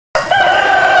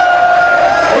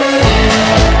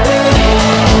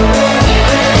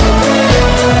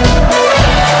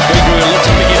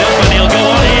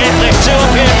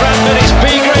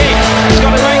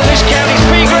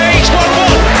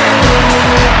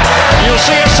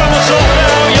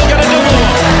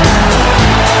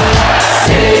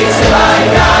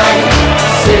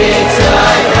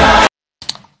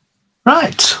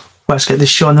let's get this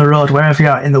show on the road wherever you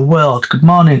are in the world. Good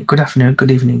morning, good afternoon, good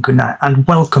evening, good night, and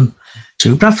welcome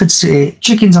to Bradford City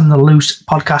Chickens on the Loose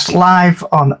podcast, live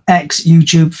on X,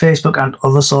 YouTube, Facebook, and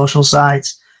other social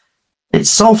sites. It's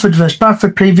Salford versus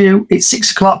Bradford preview. It's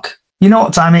 6 o'clock. You know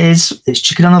what time it is. It's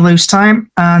Chicken on the Loose time,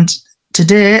 and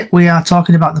today we are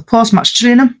talking about the post-match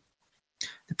Gillingham,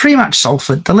 the pre-match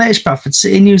Salford, the latest Bradford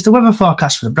City news, the weather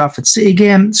forecast for the Bradford City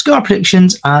game, score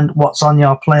predictions, and what's on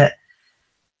your plate.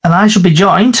 And I shall be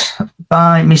joined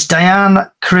by Miss Diane,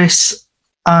 Chris,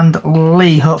 and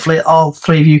Lee. Hopefully all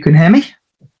three of you can hear me.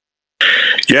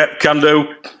 Yep, can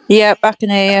do. Yep, I can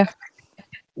hear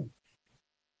you.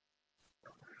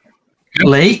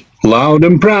 Lee? Loud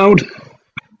and proud.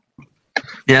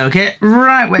 Yeah, okay.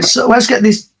 Right, let's get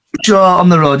this show on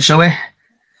the road, shall we?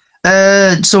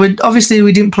 So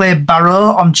we didn't play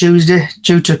Barrow on Tuesday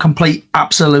due to a complete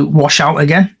absolute washout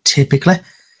again, typically.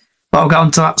 But I'll get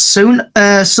on to that soon.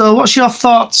 So what's your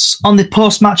thoughts on the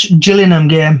post-match Gillingham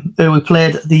game we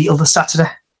played the other Saturday?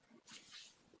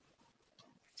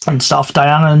 And start off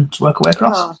Diana and work away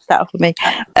across. Start off with me.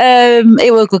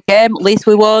 It was a good game. At least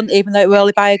we won. Even though it was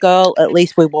only by a goal, at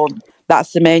least we won.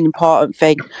 That's the main important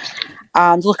thing.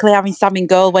 And luckily having Sam in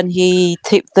goal when he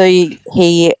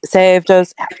saved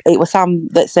us. It was Sam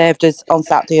that saved us on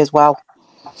Saturday as well.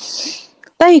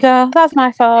 There you go. That's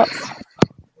my thoughts.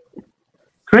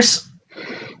 Chris?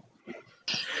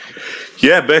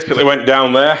 Yeah, basically went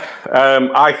down there.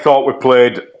 I thought we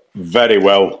played very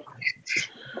well.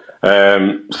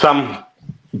 Sam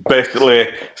basically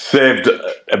saved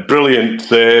a brilliant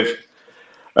save.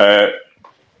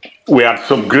 We had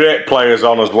some great players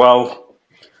on as well.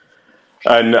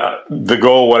 And the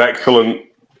goal were excellent,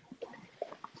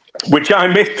 which I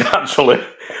missed actually.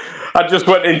 I just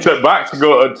went into the back to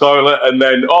go to the toilet, and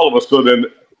then all of a sudden,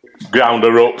 ground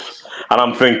erupts, and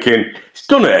I'm thinking, it's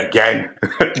done it again.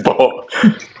 But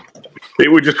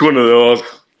it was just one of those.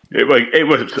 It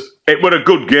was a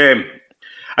good game,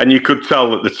 and you could tell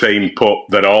that the team put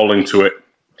their all into it.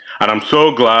 And I'm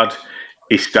so glad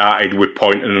he started with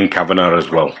Poynton and Kavanagh as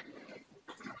well.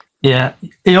 Yeah,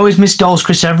 he always missed goals,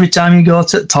 Chris. Every time you go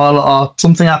to the toilet or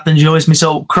something happens, you always miss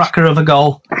a cracker of a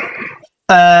goal.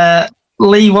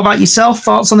 Lee, what about yourself?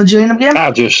 Thoughts on the Gillingham game?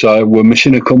 I just say we're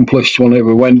mission accomplished when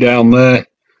we went down there.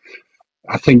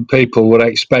 I think people were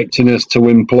expecting us to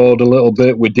implode a little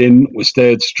bit. We didn't. We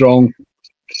stayed strong.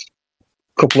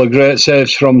 Couple of great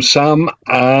saves from Sam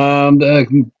and a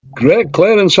great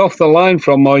clearance off the line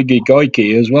from Moigi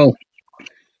Goiki as well.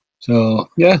 So,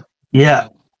 yeah. Yeah.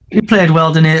 He played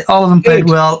well, didn't he? All of them played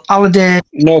well. Halliday,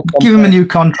 give him a new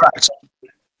contract.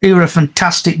 He was a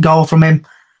fantastic goal from him.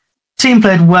 Team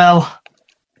played well.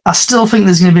 I still think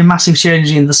there's going to be massive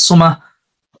changes in the summer.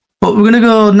 But we're going to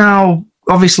go now,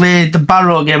 obviously, the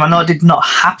Barrow game. I know it did not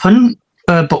happen,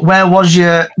 but where was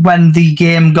you when the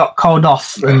game got called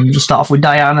off? And just start off with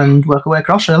Diane and work away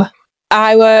across, really.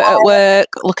 I were at work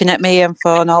looking at me and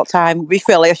phone all the time, which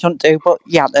really I shouldn't do, but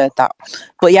you hadn't heard that.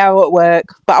 But yeah, I was at work,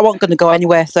 but I wasn't going to go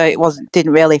anywhere, so it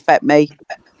didn't really affect me.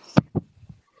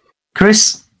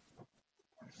 Chris?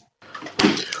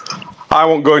 I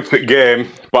won't go into the game,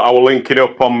 but I will link it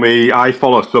up on my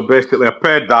iFollow. So basically I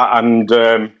paid that, and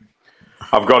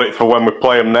I've got it for when we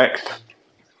play them next.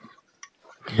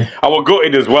 Yeah. I was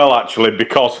gutted as well, actually,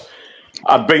 because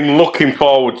I'd been looking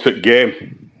forward to the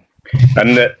game.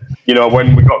 And,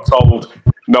 when we got told,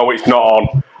 no, it's not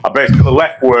on, I basically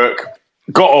left work,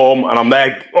 got home, and I'm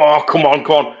there, oh, come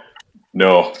on.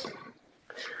 No.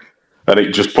 And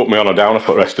it just put me on a downer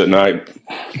for the rest of the night.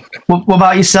 What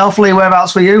about yourself, Lee?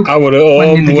 Whereabouts were you? I was at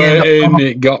home waiting,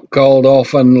 it got called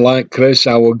off, and like Chris,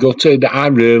 I was gutted. I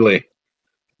really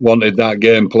wanted that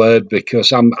game played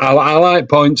because I like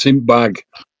points in bag.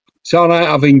 It's all right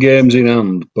having games in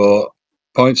hand, but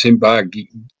points in bag,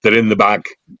 they're in the bag.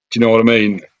 Do you know what I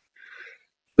mean?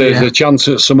 There's a chance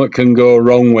that something can go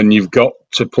wrong when you've got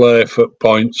to play for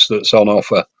points that's on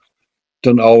offer.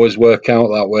 Doesn't always work out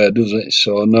that way, does it?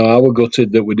 So, no, I was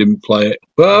gutted that we didn't play it.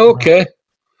 But, okay.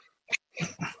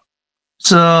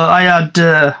 So, I had,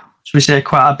 should we say,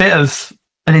 quite a bit of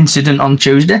an incident on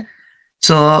Tuesday.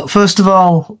 So, first of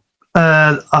all,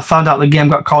 I found out the game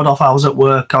got called off. I was at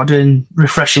work. I was doing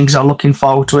refreshing because I was looking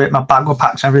forward to it. My bag was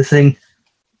packed and everything.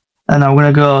 And I'm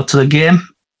going to go to the game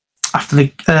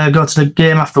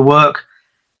after work,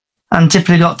 and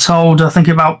typically got told, I think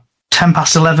about 10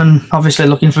 past 11, obviously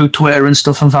looking through Twitter and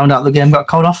stuff, and found out the game got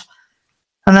called off.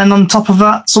 And then on top of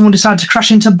that, someone decided to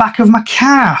crash into the back of my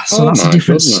car. So that's the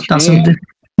difference.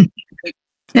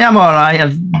 Yeah, I'm all right.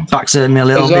 I've backstabbed me a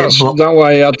little bit. But that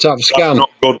way you had to have a scan? That's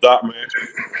not good, that, mate.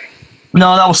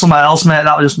 No, that was somewhere else, mate.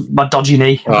 That was just my dodgy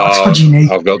knee.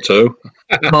 I've got two.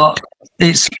 But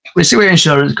it's we're an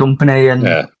insurance company,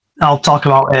 and I'll talk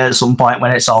about it at some point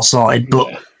when it's all sorted.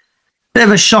 But bit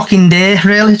of a shocking day,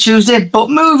 really, Tuesday. But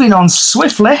moving on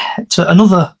swiftly to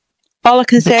another. All I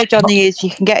can say, Johnny, is you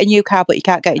can get a new car, but you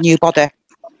can't get a new body.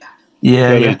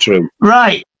 Yeah, Very true.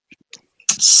 Right.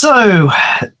 So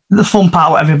the fun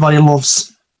part, what everybody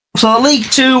loves. So League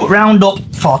 2 Roundup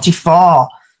 44.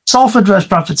 Salford vs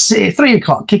Bradford City, 3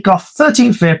 o'clock kickoff,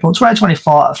 13th April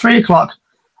 2024 at 3 o'clock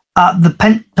at the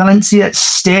Palencia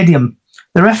Stadium.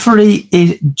 The referee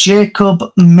is Jacob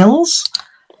Mills,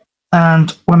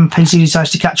 and when PC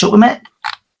decides to catch up with me,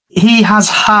 he has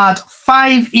had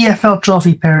 5 EFL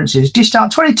trophy appearances, dished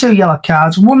out 22 yellow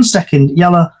cards, 1 second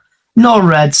yellow, no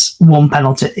reds, 1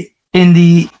 penalty. In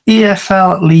the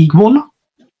EFL League 1,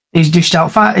 he's dished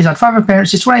out 5. He's had 5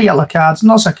 appearances, 20 yellow cards,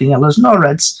 no second yellows, no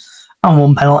reds, and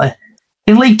 1 penalty.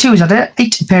 In League 2, he's had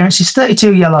 8 appearances,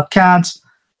 32 yellow cards,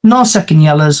 no second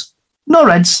yellows, no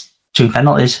reds, 2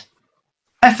 penalties.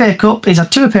 FA Cup, he's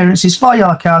had 2 appearances, 4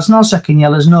 yellow cards, no second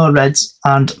yellows, no reds,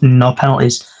 and no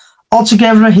penalties.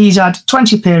 Altogether, he's had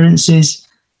 20 appearances,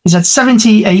 he's had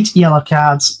 78 yellow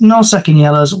cards, no second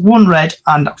yellows, 1 red,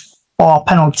 and 4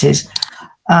 penalties.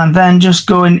 And then just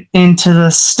going into the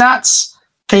stats,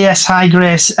 PS Hi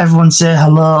Grace, everyone say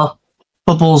hello.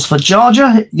 Bubbles for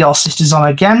Georgia. Your sister's on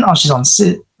again. Oh, she's on.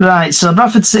 Right, so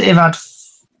Bradford City have had...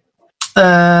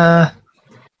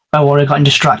 oh, I got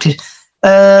distracted.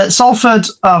 Salford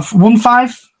have won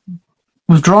 5.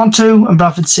 We've drawn 2. And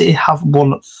Bradford City have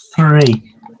won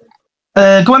 3.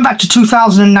 Going back to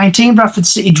 2019, Bradford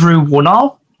City drew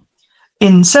 1-1.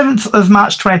 In 7th of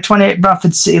March 2020,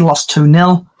 Bradford City lost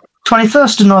 2-0.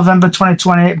 21st of November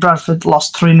 2020, Bradford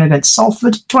lost 3-0 against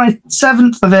Salford.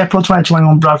 27th of April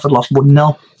 2021, Bradford lost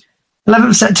 1-0. 11th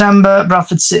of September,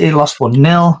 Bradford City lost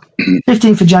 1-0.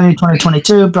 15th of January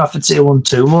 2022, Bradford City won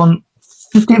 2-1.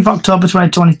 15th of October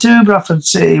 2022, Bradford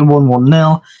City won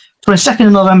 1-0. 22nd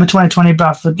of November 2020,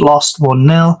 Bradford lost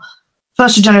 1-0.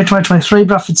 1st of January 2023,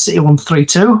 Bradford City won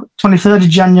 3-2. 23rd of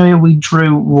January, we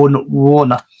drew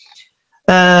 1-1.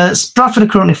 Bradford are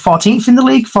currently 14th in the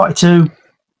league, 42.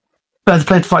 They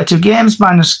played 42 games,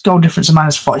 minus goal difference of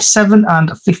minus 47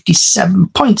 and 57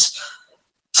 points.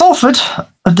 Salford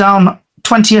are down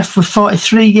 20th with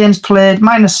 43 games played,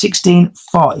 minus 16,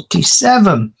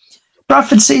 47.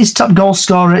 Bradford City's top goal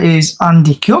scorer is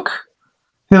Andy Cook,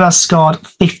 who has scored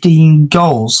 15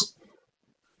 goals.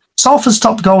 Salford's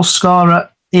top goal scorer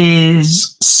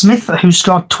is Smith, who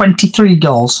scored 23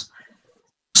 goals.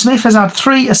 Smith has had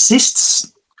 3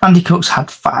 assists, Andy Cook's had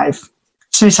 5.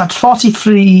 Smith's had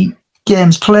 43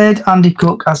 games played, Andy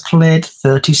Cook has played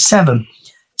 37.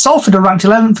 Salford are ranked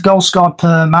 11th goal scored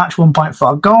per match,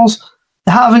 1.4 goals.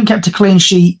 They haven't kept a clean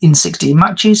sheet in 16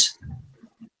 matches.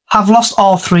 Have lost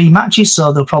all 3 matches,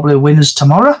 so they'll probably win us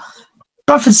tomorrow.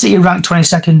 Bradford City ranked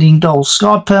 22nd in goals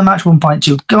scored per match,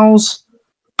 1.2 goals.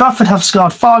 Bradford have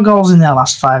scored 4 goals in their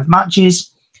last 5 matches.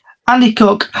 Andy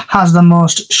Cook has the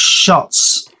most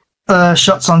shots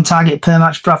on target per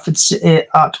match, Bradford City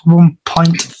at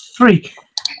 1.3.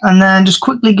 And then just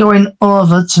quickly going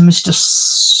over to Mr.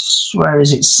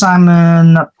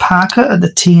 Simon Parker at the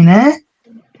TNA.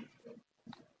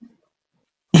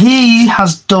 He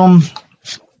has done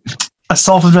a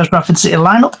Salford vs Bradford City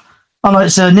lineup. Oh no,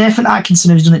 it's Nathan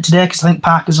Atkinson who's done it today because I think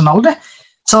Parker's on holiday.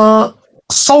 So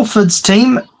Salford's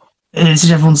team is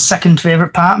everyone's second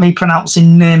favourite part, me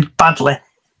pronouncing names badly.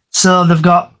 So they've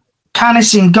got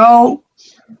Canis in goal,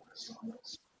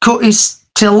 Curtis,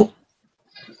 Till,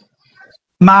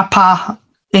 Mapa,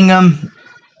 Ingham,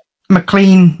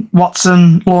 McLean,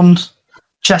 Watson, Lund,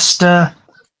 Chester,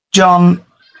 John,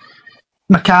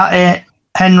 McCarthy,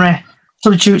 Henry,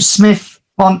 substitute Smith,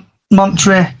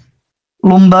 Montre,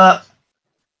 Lumber,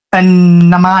 and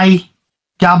Namai,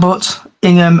 Gabut,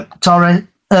 Ingham,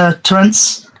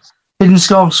 Torrance. Hidden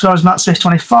scores Matt Smith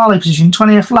 24, league position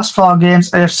 20th. Last 4 games,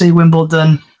 AFC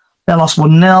Wimbledon, they lost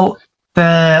 1-0.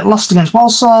 They lost against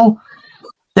Walsall.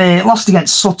 They lost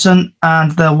against Sutton,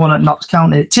 and they won at Notts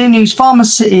County. Team news: former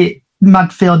City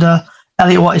midfielder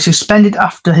Elliot Watt is suspended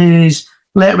after his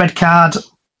late red card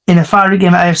in a fiery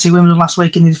game at AFC Wimbledon last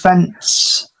week in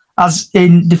defence, as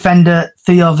in defender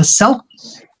Theo Vassell.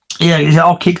 Yeah, it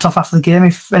all kicked off after the game.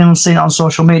 If anyone's seen it on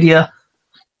social media,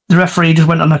 the referee just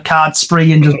went on a card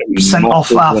spree and just sent off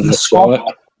half the squad.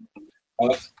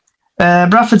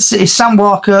 Bradford City: Sam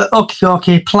Walker,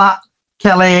 Okikoki, Platt,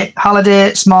 Kelly,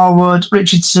 Halliday, Smallwood,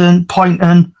 Richardson,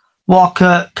 Poynton,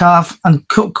 Walker, Carve, and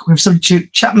Cook, with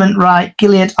substitute Chapman, Wright,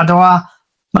 Gilead, Adoa,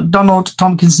 McDonald,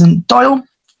 Tompkinson, Doyle.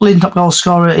 Leading top goal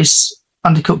scorer is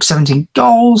Andy Cook, 17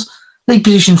 goals. League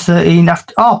position 13.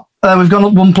 We've gone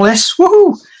up 1 place.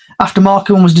 Woohoo! after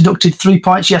Morecambe was deducted 3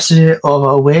 points yesterday over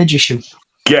a wage issue.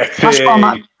 Last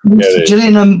format,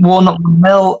 Gillingham won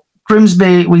 1-0,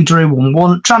 Grimsby we drew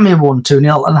 1-1, Tranmere won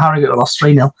 2-0, and Harrogate lost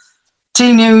 3-0.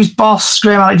 Team News boss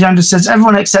Graham Alexander says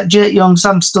everyone except Jake Young,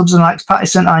 Sam Stubbs, and Alex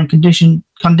Patterson are in condition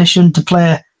to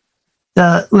play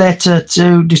later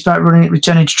too, despite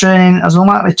returning to training, as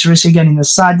unlikely to risk again in the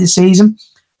side this season.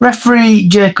 Referee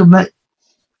Jacob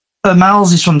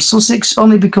Miles is from Sussex,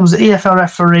 only becomes the EFL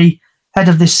referee head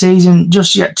of this season,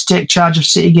 just yet to take charge of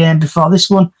City game before this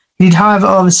one. He did, however,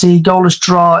 oversee goalless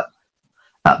draw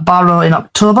at Barrow in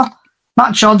October.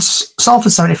 Match odds: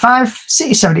 Salford 75,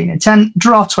 City 17-10,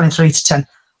 draw 23-10.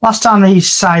 Last time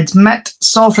these sides met,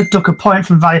 Salford took a point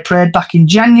from Valley Parade back in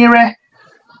January,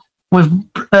 with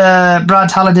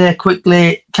Brad Halliday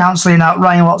quickly cancelling out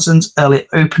Ryan Watson's early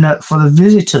opener for the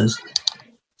visitors.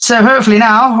 So hopefully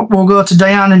now we'll go to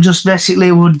Diane and just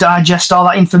basically we'll digest all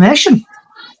that information.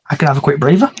 I can have a quick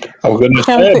breather. I was going to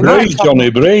say, breathe, Johnny,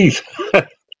 breathe.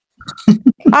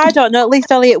 I don't know. At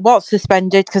least Elliot Watt's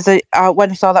suspended because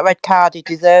when I saw that red card, he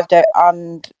deserved it,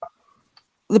 and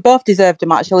they both deserved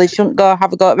him. Actually, shouldn't go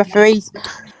have a go at referees.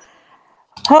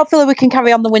 Hopefully, we can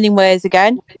carry on the winning ways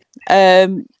again.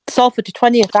 Salford to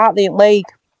 20th, aren't they, in league?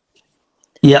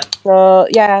 Yeah. So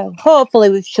yeah, hopefully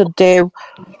we should do,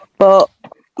 but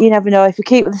you never know. If we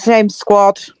keep with the same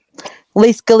squad, at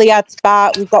least Gilliard's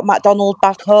back. We've got McDonald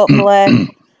back. Hopefully.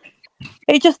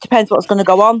 It just depends what's going to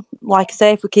go on. Like I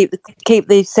say, if we keep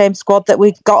the same squad that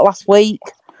we got last week,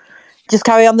 just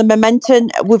carry on the momentum.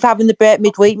 With having the break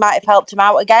midweek might have helped him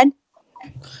out again.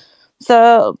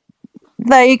 So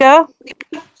there you go.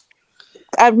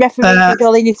 And referee is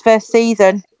only in his first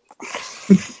season,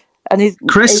 and he's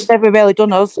never really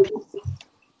done us.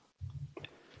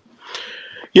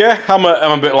 Yeah, I'm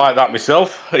a bit like that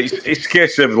myself. It's a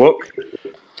case of, look,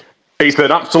 it's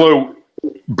an absolute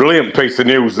brilliant piece of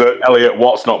news that Elliot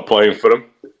Watt's not playing for them.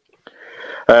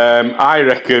 I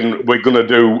reckon we're going to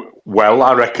do well.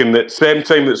 I reckon that same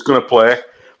team that's going to play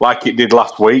like it did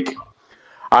last week.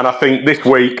 And I think this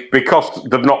week, because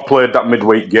they've not played that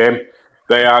midweek game,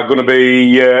 they are going to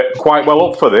be quite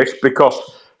well up for this, because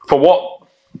for what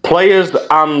players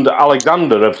and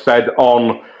Alexander have said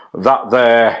on that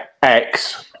their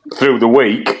X through the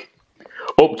week,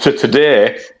 up to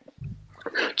today,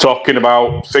 talking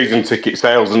about season ticket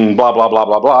sales and blah, blah, blah,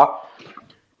 blah, blah,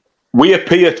 we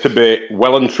appear to be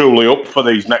well and truly up for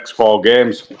these next 4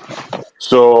 games.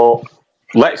 So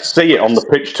let's see it on the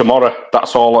pitch tomorrow.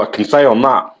 That's all I can say on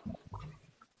that.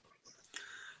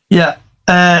 Yeah.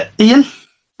 Ian?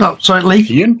 Oh, sorry, Lee.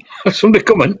 Ian? Somebody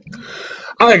coming.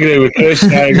 I agree with Chris.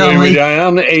 I agree with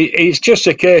Diane. It's just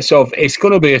a case of it's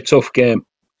going to be a tough game.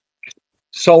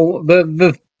 So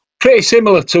the pretty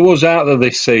similar to us out of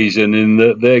this season in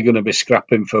that they're going to be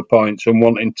scrapping for points and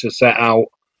wanting to set out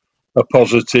a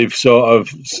positive sort of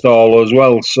stall as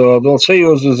well. So they'll see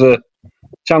us as a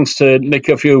chance to nick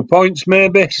a few points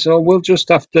maybe. So we'll just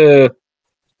have to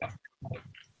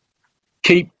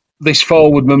keep this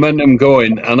forward momentum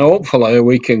going and hopefully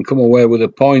we can come away with the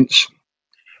points.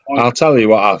 I'll tell you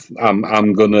what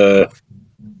I'm going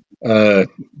to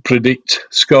predict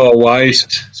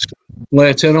score-wise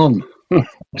later on.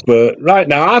 But right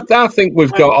now, I think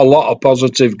we've got a lot of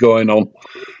positive going on.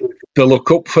 They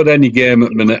look up for any game at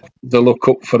the minute. They look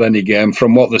up for any game.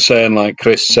 From what they're saying, like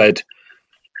Chris said,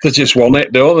 they just won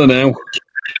it, don't they now?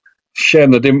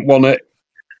 Shame they didn't want it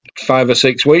 5 or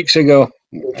 6 weeks ago.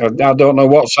 I don't know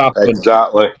what's happened.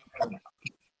 Exactly.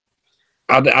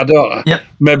 I don't know. Yep.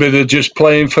 Maybe they're just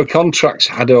playing for contracts.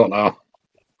 I don't know.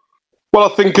 Well,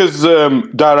 I think as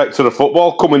director of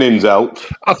football coming in's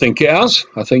helped. I think it has.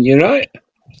 I think you're right.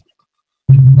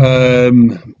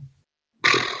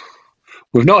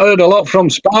 We've not heard a lot from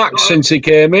Sparks since he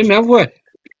came in, have we?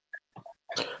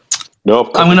 No,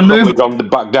 I'm going to move. He's gone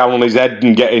back down on his head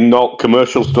and getting all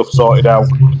commercial stuff sorted out.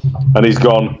 And he's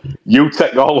gone, you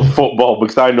take all of football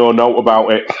because I know note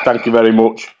about it. Thank you very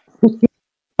much.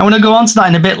 I'm going to go on to that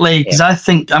in a bit, Lee, because I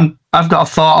think I've got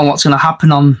a thought on what's going to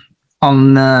happen on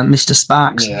Mr.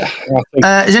 Sparks. Yeah, I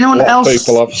think is anyone else?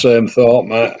 People have the same thought,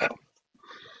 mate.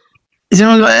 Has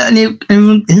anyone got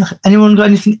anyone got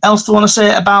anything else to want to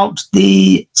say about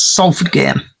the Salford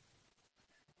game?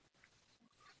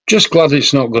 Just glad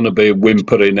it's not going to be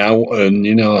whimpering out, and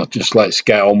just let's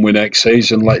get on with next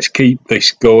season. Let's keep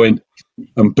this going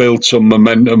and build some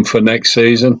momentum for next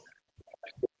season.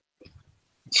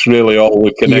 It's really all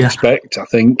we can expect, I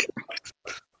think.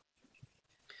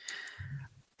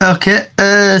 Okay.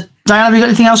 Diane, have you got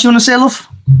anything else you want to say, love?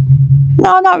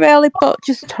 No, not really, but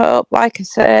just hope, like I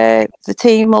say, the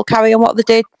team will carry on what they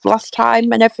did last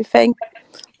time and everything.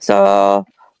 So,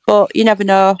 but you never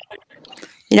know.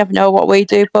 You never know what we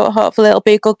do, but hopefully it'll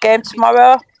be a good game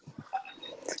tomorrow.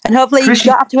 And hopefully you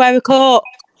don't have to wear a coat.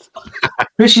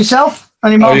 Chris, yourself?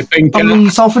 Any more on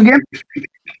the Salford game?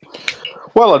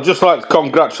 Well, I'd just like to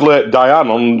congratulate Diane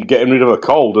on getting rid of a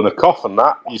cold and a cough and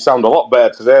that. You sound a lot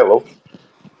better today, love.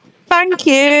 Thank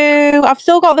you. I've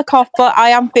still got the cough, but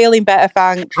I am feeling better,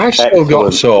 thanks. I've still got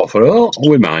a sore throat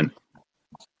with mine.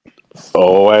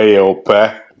 Oh, hey, up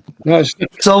there.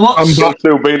 So what's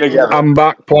I'm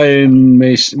back playing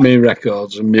me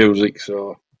records and music,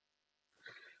 so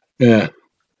yeah.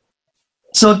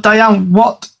 So Diane,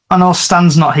 what I know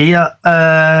Stan's not here,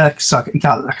 so I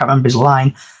can't remember his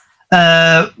line.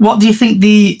 What do you think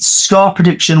the score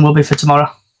prediction will be for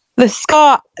tomorrow? The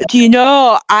score, do you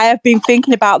know, I have been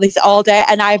thinking about this all day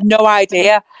and I have no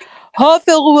idea.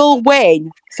 Hopefully we'll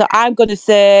win. So I'm going to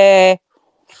say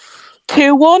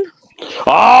 2-1.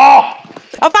 Oh!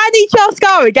 Have I need your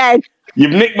score again?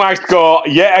 You've nicked my score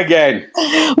yet again.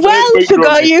 Well,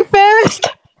 sugar, you first.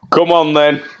 Come on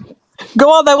then.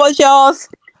 Go on then, what's yours?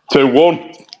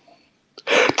 2-1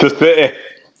 to City.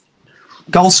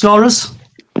 Goal scorers?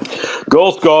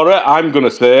 Goal scorer, I'm going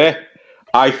to say,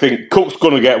 I think Cook's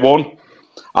going to get one.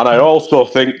 And I also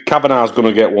think Kavanagh's going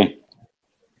to get one.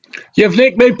 You've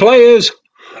nicked me players.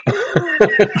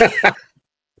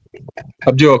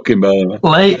 I'm joking, by the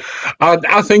way.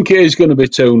 I think it is going to be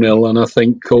 2-0, and I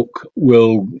think Cook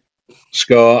will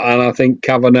score, and I think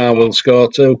Kavanagh will score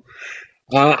too.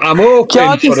 I'm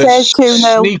hoping for a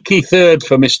sneaky third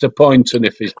for Mr. Poynton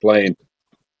if he's playing.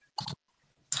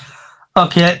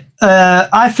 Okay,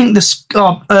 I think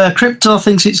Crypto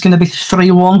thinks it's going to be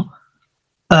 3-1.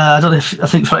 I don't know I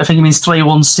think he means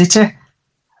 3-1 City.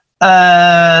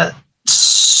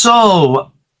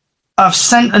 So I've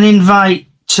sent an invite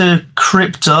to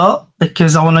Crypto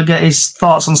because I want to get his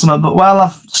thoughts on something. But while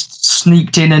I've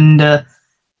sneaked in and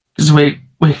because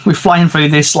we're flying through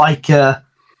this like a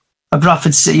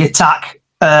Bradford City attack,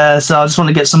 so I just want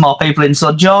to get some more people in.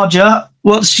 So Georgia,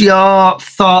 what's your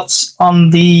thoughts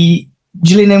on the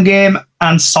Gillingham game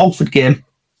and Salford game?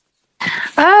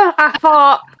 I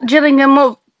thought Gillingham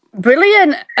were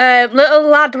brilliant. Little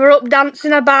lad were up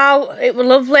dancing about. It was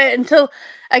lovely until,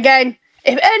 again,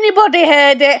 if anybody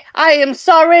heard it, I am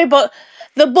sorry, but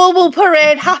the bubble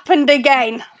parade happened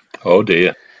again. Oh,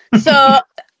 dear. So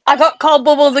I got called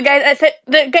bubbles again.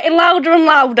 They're getting louder and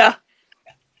louder.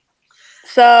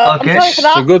 So I'm sorry for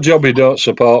that. It's a good job you don't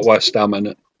support West Ham,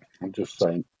 innit? I'm just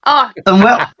saying. Oh.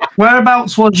 And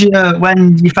whereabouts was you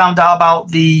when you found out about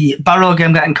the Barrow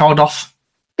game getting called off?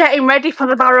 Getting ready for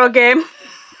the Barrow game.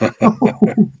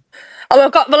 I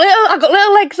got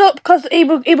little legs up because he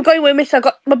was going with me. So I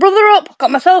got my brother up, got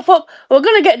myself up. We were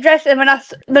going to get dressed, and when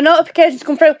the notifications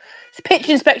come through, it's a pitch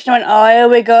inspection. I went, oh, here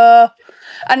we go.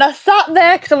 And I sat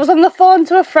there because I was on the phone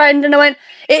to a friend, and I went,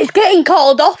 it's getting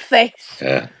called off, this.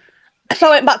 Yeah. So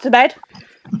I went back to bed.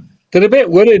 They're a bit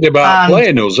worried about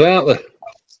playing us, aren't they?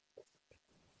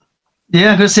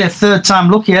 Yeah, I'm going to say third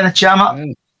time lucky, the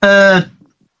Chama. Yeah.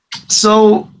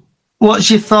 So,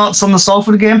 what's your thoughts on the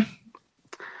Salford game?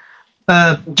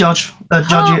 George.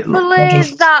 Hopefully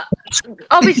that,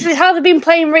 obviously, how they've been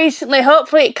playing recently,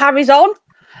 hopefully it carries on.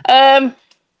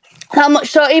 How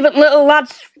much so even little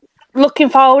lads looking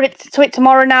forward to it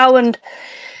tomorrow now, and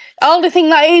all the thing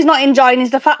that he's not enjoying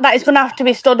is the fact that he's going to have to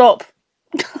be stood up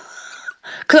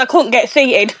because I couldn't get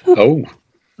seated. Oh.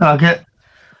 Okay.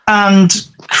 And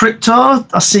Crypto,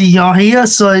 I see you're here.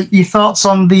 So your thoughts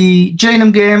on the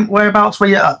Gillingham game? Whereabouts were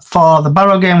you at for the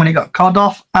Barrow game when it got called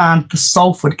off, and the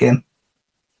Salford game?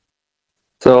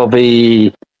 So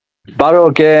the Barrow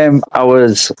game, I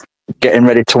was getting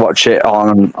ready to watch it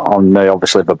on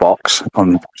obviously the box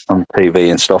on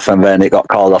TV and stuff, and then it got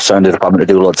called off, so I ended up having to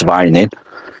do loads of ironing.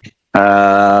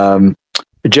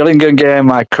 The Gillingham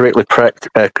game, I correctly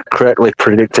predicted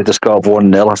the score of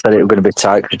 1-0. I said it was going to be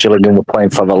tight because Gillingham were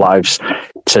playing for their lives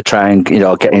to try and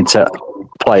get into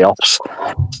playoffs.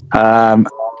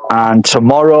 And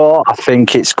tomorrow, I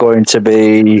think it's going to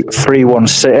be 3-1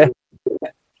 City.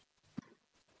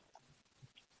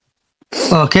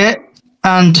 Okay.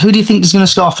 And who do you think is going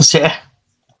to score for City?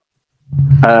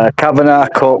 Kavanagh,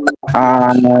 Cook,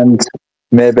 and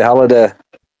maybe Halliday.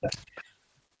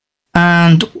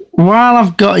 And while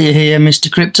I've got you here,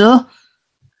 Mr. Crypto,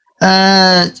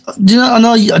 do you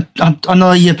know? I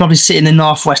know you're probably sitting in the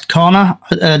northwest corner.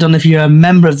 I don't know if you're a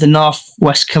member of the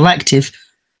Northwest Collective,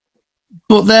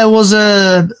 but there was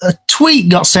a tweet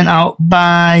got sent out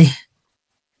by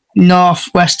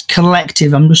Northwest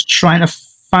Collective. I'm just trying to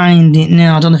find it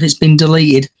now. I don't know if it's been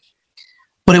deleted,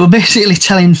 but it was basically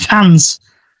telling fans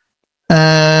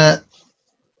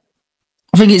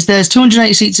I think there's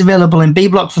 280 seats available in B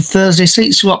block for Thursday.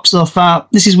 Seat swap so far.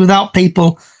 This is without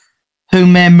people who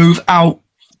may move out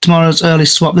tomorrow's early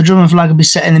swap. The drum and flag will be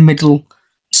set in the middle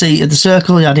seat of the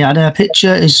circle. Yada yada.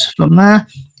 Picture is from there.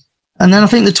 And then I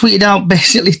think they tweeted out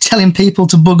basically telling people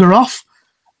to bugger off.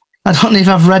 I don't know if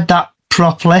I've read that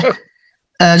properly.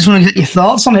 I just want to get your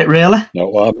thoughts on it, really.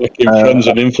 Not like making friends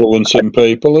and influencing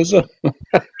people, is it?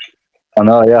 I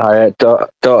know, yeah. I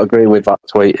don't agree with that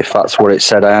tweet, if that's what it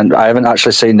said. I haven't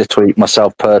actually seen the tweet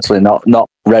myself personally, not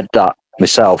read that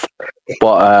myself.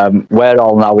 But we're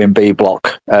all now in B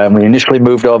block. We initially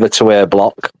moved over to A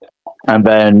block, and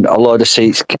then a load of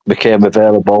seats became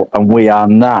available, and we are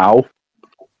now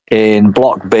in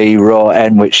Block B, Row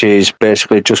N, which is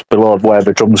basically just below where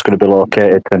the drum's going to be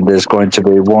located. And there's going to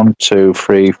be 1, 2,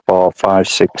 3, 4, 5,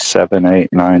 6, 7, 8,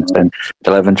 9, 10,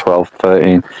 11, 12,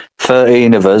 13.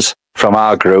 13 of us from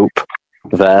our group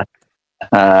there.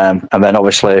 And then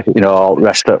obviously, all the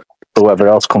rest of whoever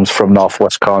else comes from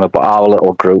Northwest Corner. But our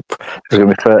little group, there's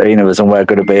going to be 13 of us, and we're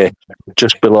going to be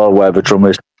just below where the drum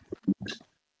is,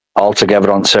 all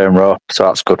together on the same row. So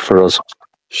that's good for us.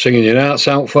 Singing your hearts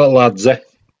out for lads, eh?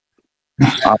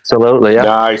 Absolutely, yeah.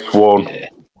 Nice one.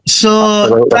 So,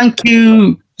 Absolutely. thank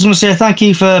you. I was going to say thank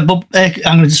you for... I'm going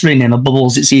to just rename her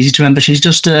Bubbles. It's easy to remember. She's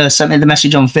just sent me the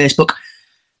message on Facebook.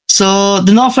 So,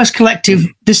 the Northwest Collective,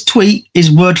 this tweet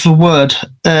is word for word.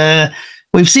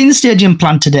 We've seen the stadium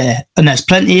plan today, and there's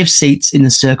plenty of seats in the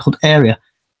circled area.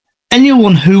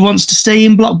 Anyone who wants to stay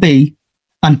in Block B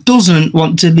and doesn't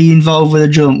want to be involved with a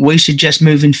drum, we suggest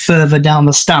moving further down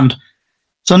the stand.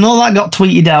 So I know that got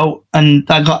tweeted out, and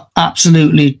that got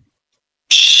absolutely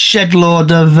shed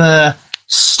load of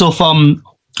stuff on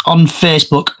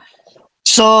Facebook.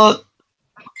 So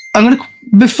I'm going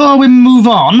to, before we move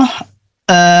on,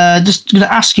 just going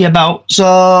to ask you about.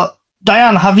 So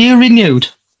Diane, have you renewed?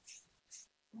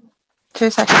 2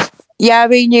 seconds. Yeah, I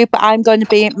renewed, but I'm going to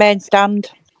be at main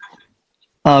stand.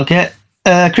 Okay.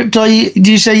 Crypto,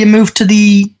 do you say you moved to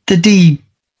the D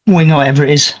wing or whatever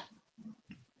it is?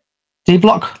 D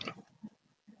block?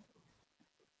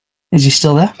 Is he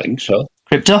still there? I think so.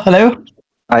 Crypto, hello?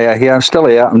 Yeah, I'm still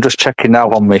here. I'm just checking now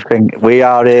on my thing. We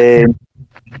are in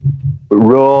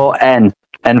Row N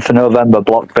for November,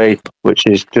 Block B, which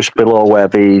is just below where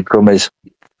the drum is.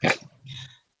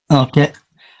 Okay.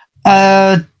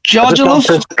 Georgia Love?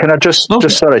 Can I just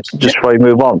sorry, just before you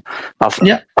move on,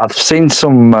 I've seen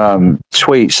some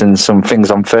tweets and some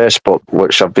things on Facebook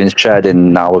which have been shared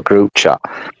in our group chat.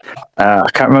 I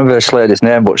can't remember this lady's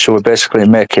name, but she was basically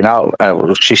making out.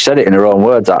 She said it in her own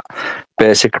words that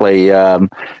basically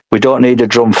we don't need a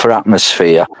drum for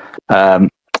atmosphere.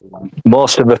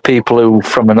 Most of the people who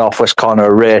from the Northwest Corner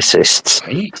are racists,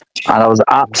 and I was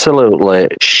absolutely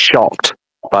shocked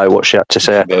by what she had to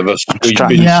say. I saw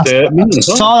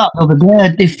that the other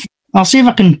day. I'll see if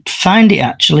I can find it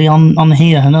actually on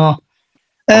here. I know.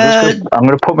 I'm going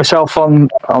to put myself on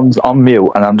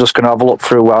mute, and I'm just going to have a look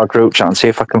through our group chat and see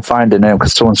if I can find the name,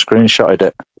 because someone screenshotted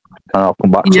it, and I'll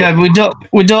come back to it. Yeah, we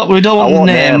don't want the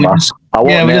name. I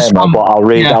won't name her, but I'll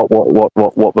read out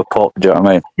what the put. Do you know what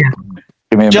I mean? Yeah.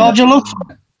 Give me a Georgia, minute.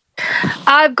 look.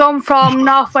 I've gone from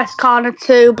Northwest Corner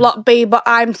to Block B, but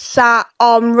I'm sat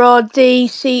on row D,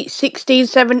 seat 16,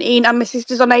 17, and my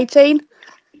sister's on 18.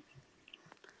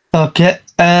 Okay.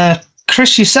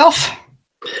 Chris, yourself?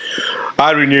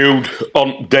 I renewed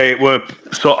on day it were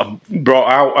sort of brought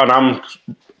out, and I'm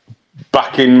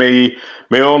back in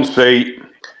my own seat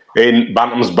in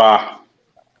Bantam's Bar,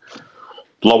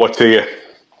 lower tier,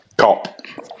 cop.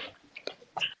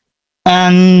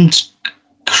 And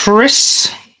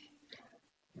Chris?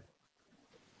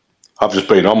 I've just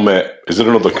been on, mate. Is there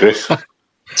another Chris?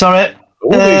 Sorry. All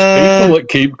these people that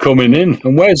keep coming in,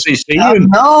 and where's he seeing?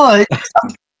 No.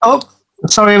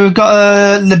 Sorry, we've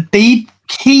got Labib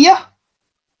here.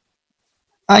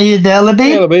 Are you there, Labib?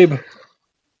 Yeah, Labib.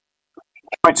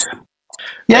 Right.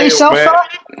 Yeah, Hey, yourself, mate. sorry?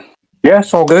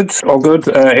 Yes, all good, all good.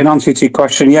 In answer to your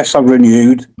question, yes, I've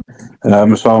renewed.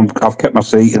 So I've kept my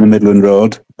seat in the Midland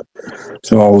Road.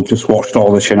 So I'll just watch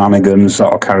all the shenanigans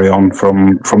that'll carry on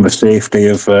from the safety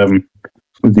of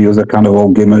with the other kind of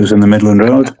old gimmers in the Midland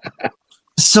Road.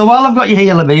 So while I've got you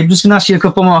here, Libby, I'm just going to ask you a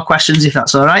couple more questions, if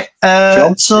that's all right.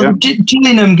 Sure, so yeah.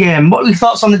 Gillingham game. What are your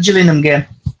thoughts on the Gillingham game?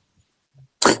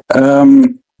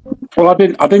 Well, I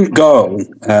didn't go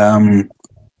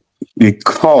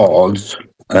because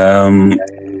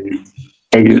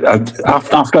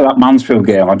after that Mansfield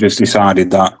game, I just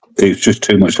decided that it was just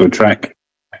too much of a trek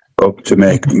up to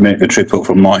make the trip up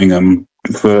from Nottingham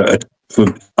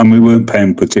and we weren't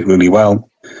paying particularly well.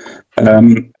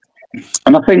 And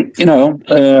I think,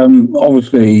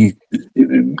 obviously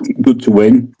good to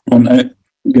win, wasn't it?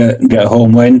 get a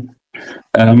home win.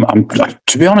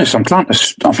 To be honest, I'm trying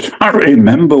to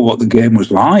remember what the game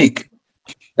was like.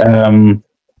 I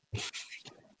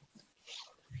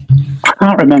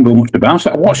can't remember much about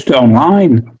it. I watched it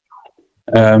online.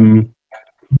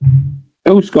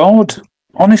 Who scored?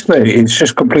 Honestly, it's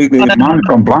just completely mind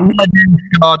gone blank.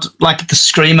 God, like the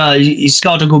screamer, he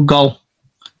scored a good goal.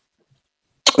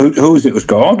 Who was it who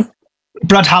scored?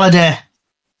 Brad Halliday.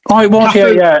 Oh, it was,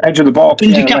 yeah, edge of the box.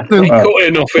 He Yeah, cut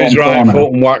in off his right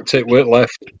foot and whacked it with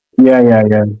left. Yeah.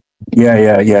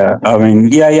 I mean,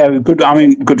 good. I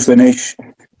mean, good finish.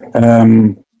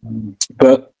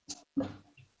 But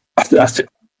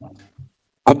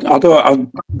I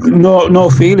don't. No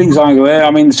feelings either way. I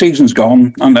mean, the season's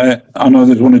gone, and I know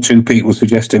there's one or two people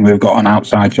suggesting we've got an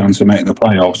outside chance of making the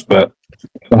playoffs, but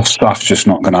that's just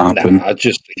not going to happen.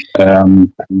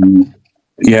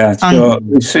 Yeah, so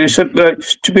it's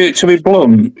to be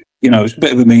blunt, it's a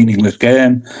bit of a meaningless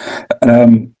game,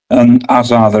 and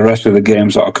as are the rest of the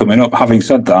games that are coming up. Having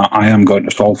said that, I am going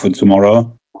to Salford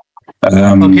tomorrow.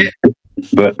 Okay.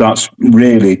 But that's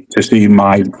really to see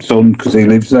my son because he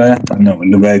lives there, and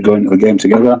we're going to the game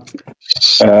together.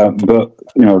 But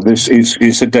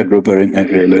it's a dead rubber, isn't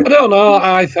it? Really. I don't know.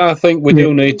 I think we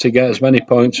do need to get as many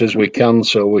points as we can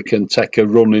so we can take a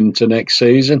run into next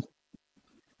season.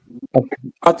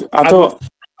 I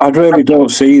really don't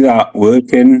see that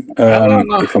working.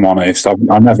 If I'm honest, I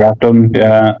never have done.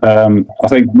 Yeah, I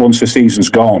think once the season's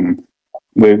gone,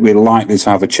 we're likely to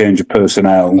have a change of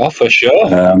personnel. Oh, for sure.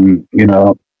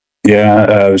 So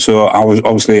I was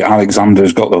obviously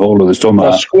Alexander's got the whole of the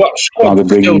summer. The squad's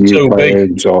still too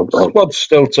big. Squad's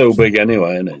still too big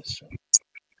anyway, isn't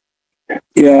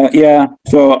it? Yeah.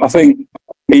 So I think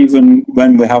even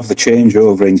when we have the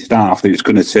changeover in staff, it's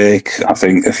going to take, I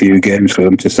think, a few games for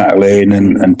them to settle in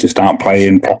and to start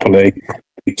playing properly.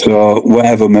 So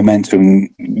whatever momentum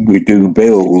we do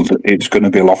build, it's going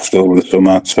to be lost over the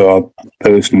summer. So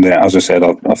personally, as I said,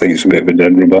 I think it's a bit of a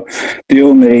dead rubber. The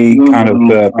only kind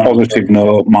of positive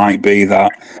note might be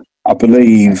that I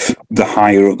believe the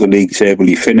higher up the league table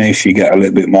you finish, you get a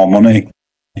little bit more money.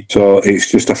 So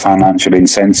it's just a financial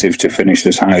incentive to finish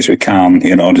as high as we can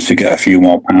in order to get a few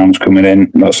more pounds coming in.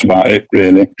 That's about it,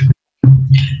 really.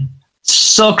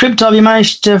 So, Crypto, have you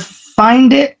managed to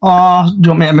find it, or do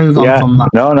you want me to move on from that?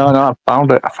 No, I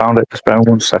found it. Just bear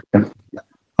 1 second.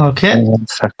 Okay. 1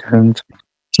 second.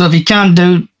 So if you can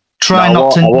try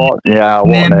not to... I won't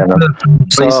name them.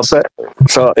 So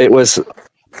this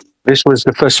was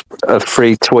the first of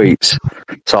 3 tweets.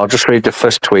 So I'll just read the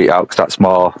first tweet out because that's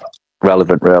more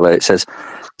relevant, really. It says,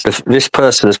 this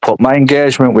person has put my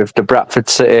engagement with the Bradford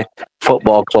City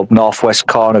Football Club Northwest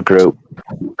Corner Group,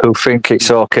 who think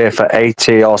it's okay for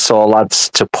 80 or so lads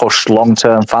to push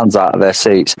long-term fans out of their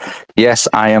seats. Yes,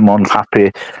 I am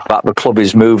unhappy that the club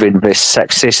is moving this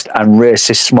sexist and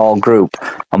racist small group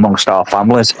amongst our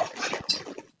families.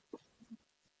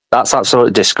 That's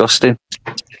absolutely disgusting.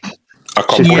 I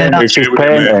completely agree with you,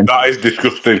 mate. That is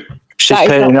disgusting. She's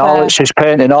painting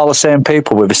all the same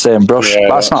people with the same brush. Yeah,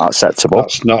 that's not acceptable.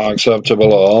 That's not acceptable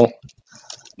at all.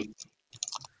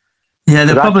 Yeah,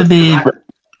 there'll probably be...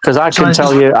 Because I can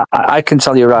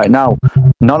tell you right now,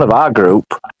 none of our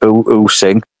group who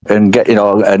sing and get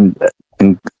and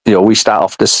we start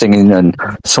off the singing, and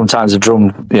sometimes the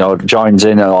drum joins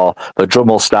in, or the drum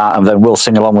will start and then we'll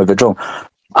sing along with the drum.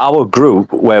 Our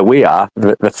group, where we are,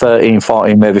 the 13,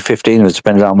 14, maybe 15 of us,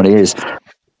 depending on how many it is,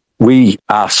 we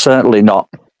are certainly not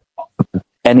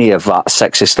any of that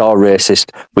sexist or racist.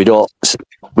 We don't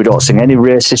sing any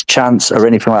racist chants or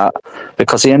anything like that,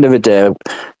 because at the end of the day,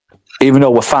 even though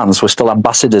we're fans, we're still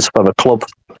ambassadors for the club,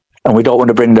 and we don't want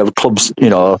to bring the clubs,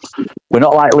 we're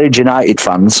not like Leeds United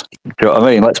fans. Do you know what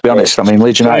I mean? Let's be honest. I mean,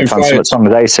 Leeds United fans, some of the songs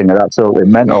they sing are absolutely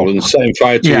mental. And the same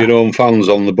fight to your own fans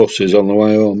on the buses on the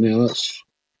way home. Yeah, that's...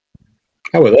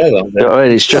 How are they, then? You know what I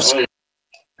mean? It's just...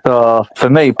 for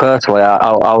me personally,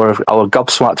 I was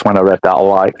gobsmacked when I read that.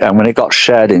 And when it got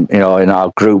shared in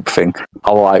our group thing,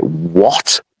 I was like,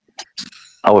 what?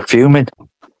 I was fuming.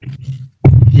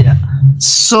 Yeah.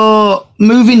 So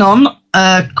moving on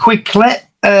quickly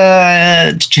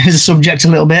to change the subject a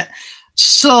little bit.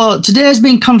 So today has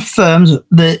been confirmed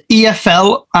that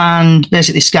EFL and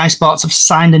basically Sky Sports have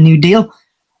signed a new deal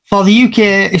for the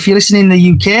UK. If you're listening in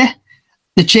the UK,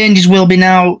 the changes will be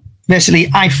now. Basically,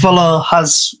 iFollow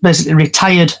has basically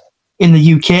retired in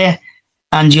the UK,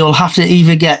 and you'll have to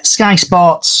either get Sky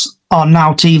Sports or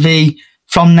Now TV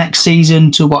from next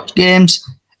season to watch games,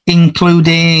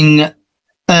 including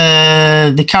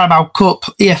the Carabao Cup,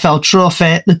 EFL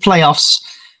Trophy, the playoffs.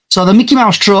 So the Mickey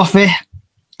Mouse Trophy,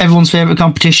 everyone's favourite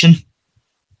competition,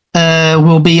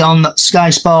 will be on Sky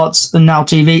Sports and Now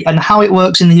TV. And how it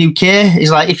works in the UK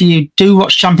is like if you do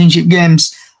watch Championship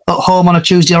games at home on a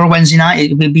Tuesday or a Wednesday night,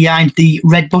 it will be behind the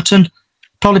red button.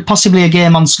 Probably possibly a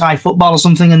game on Sky Football or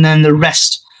something, and then the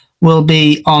rest will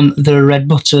be on the red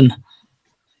button.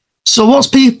 So what's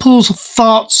people's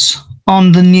thoughts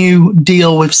on the new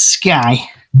deal with Sky?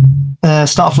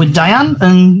 Start off with Diane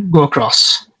and go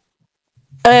across.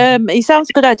 It sounds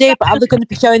a good idea, but are they going to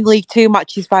be showing League 2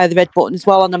 matches via the red button as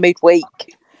well on a midweek?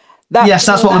 Yes,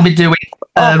 that's what they'll be doing.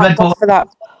 Red button. For that.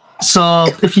 So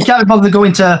if you can't be bothered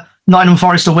going to Nottingham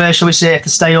Forest away, shall we say, to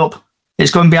stay up,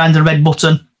 it's going behind the red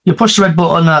button. You push the red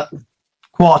button at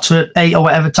 7:45 or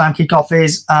whatever time kickoff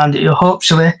is, and you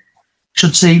hopefully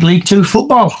should see League 2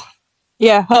 football.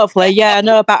 Yeah, hopefully. Yeah, I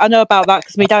know about that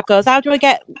because my dad goes, how do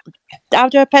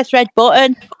I press red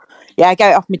button? Yeah, I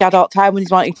get it off my dad all the time when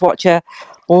he's wanting to watch a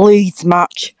Leeds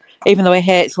match, even though he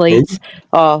hates Leeds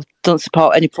or doesn't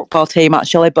support any football team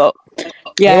actually. But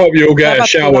yeah, I hope you'll get a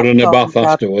shower and a bath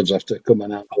afterwards after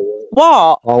coming out.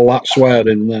 What? All that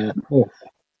swearing there. Oh.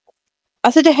 I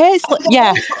said he hates.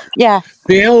 Yeah.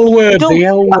 The L word.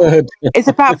 It's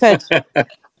a Bradford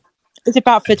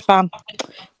fan.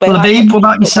 But Labib, what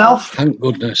about yourself? Thank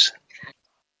goodness.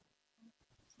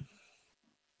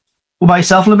 What about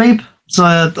yourself, Labib? So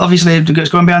obviously it's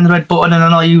going behind the red button, and I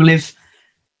know you live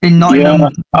in Nottingham.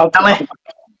 Yeah,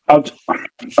 I've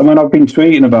been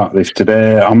tweeting about this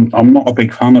today. I'm not a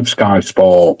big fan of Sky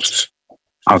Sports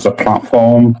as a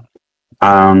platform,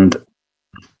 and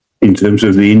in terms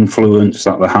of the influence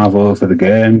that they have over the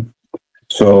game.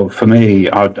 So for me,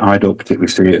 I don't particularly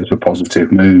see it as a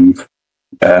positive move.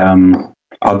 I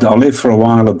lived for a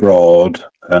while abroad,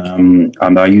 and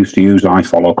I used to use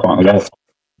iFollow quite a lot.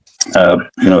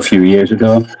 A few years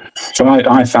ago. So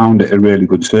I found it a really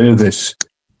good service.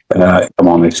 I'm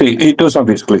honest. It does have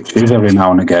its glitches every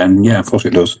now and again. Yeah, of course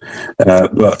it does.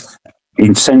 But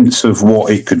in sense of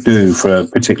what it could do for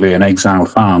particularly an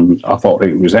exiled fan, I thought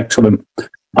it was excellent.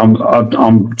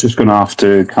 I'm just going to have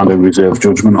to kind of reserve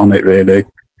judgment on it really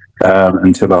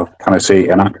until I kind of see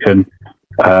it in action.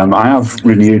 I have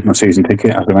renewed my season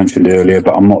ticket, as I mentioned earlier,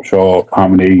 but I'm not sure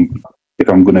if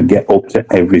I'm going to get up to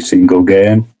every single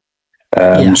game.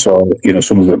 So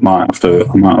some of it I might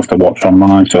have to watch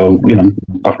online. So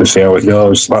I have to see how it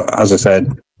goes. As I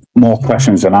said, more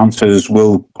questions than answers.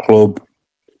 Will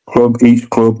each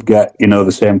club get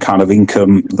the same kind of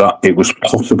income that it was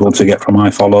possible to get from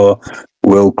iFollow?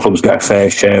 Will clubs get a fair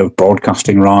share of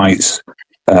broadcasting rights?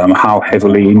 How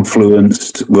heavily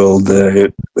influenced will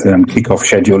the kick-off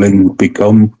scheduling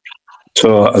become?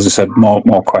 So, as I said,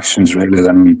 more questions really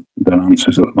than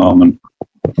answers at the moment.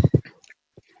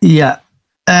 Yeah.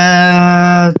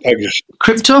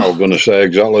 Crypto? I was going to say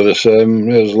exactly the same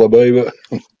as Labib,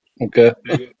 but okay.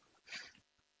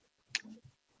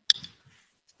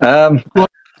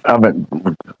 I mean,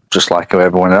 just like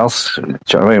everyone else, do you know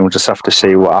what I mean? We'll just have to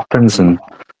see what happens. And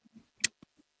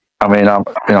I mean, I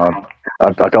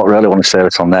don't really want to say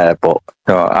it on there, but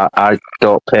I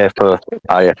don't pay for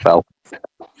IFL.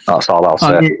 That's all I'll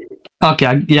say. Okay,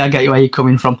 I get you where you're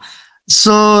coming from.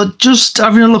 So, just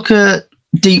having a look at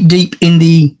deep in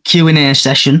the Q&A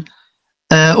session.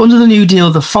 Under the new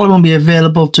deal, the following will be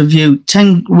available to view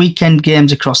 10 weekend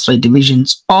games across 3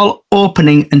 divisions, all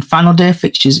opening and final day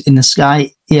fixtures in the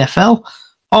Sky EFL,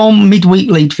 all midweek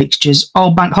league fixtures,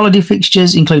 all bank holiday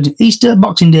fixtures, including Easter,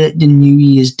 Boxing Day, and New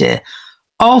Year's Day,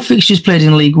 all fixtures played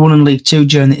in League 1 and League 2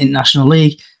 during the International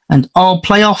League, and all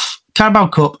playoff, Carabao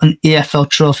Cup, and EFL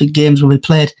Trophy games will be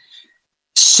played.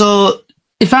 So,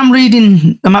 if I might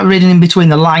be reading in between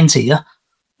the lines here,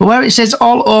 but where it says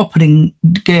all opening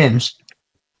games,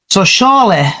 so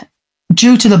surely,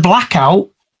 due to the blackout,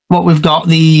 what we've got,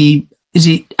 is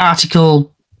it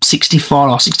Article 64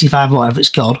 or 65, whatever it's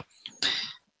called,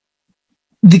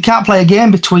 they can't play a game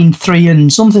between 3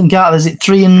 and something, can't they? Is it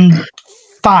 3 and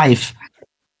 5?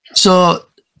 So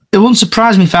it wouldn't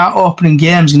surprise me if our opening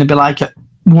game is going to be like at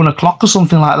 1 o'clock or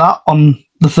something like that on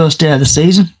the first day of the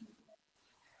season.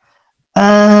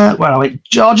 Where are we?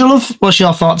 Georgia Love, what's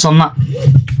your thoughts on that?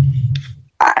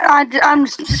 I'm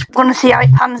just going to see how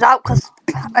it pans out because,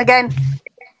 again,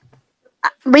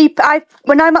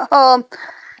 when I'm at home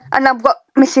and I've got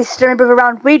my sister and brother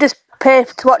around, we just pay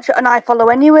to watch it on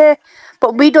iFollow anyway,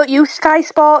 but we don't use Sky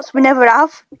Sports, we never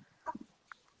have.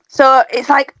 So it's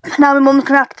like, now my mum's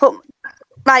going to have to put,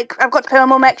 like, I've got to pay my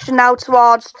mum extra now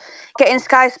towards getting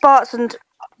Sky Sports, and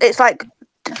it's like,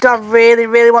 do I really,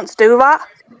 really want to do that?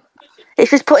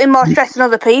 It's just putting more stress on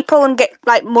other people and get,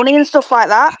 like, money and stuff like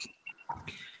that.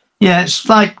 Yeah, it's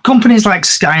like companies like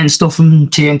Sky and stuff and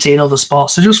TNT and other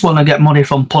sports, they just want to get money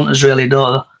from punters, really,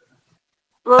 don't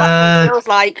Well, that's what it feels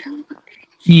like.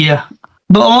 Yeah.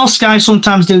 But most guys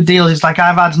sometimes do deals. It's like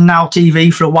I've had Now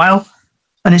TV for a while,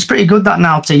 and it's pretty good, that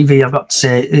Now TV, I've got to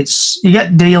say. You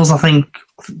get deals, I think,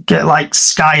 get like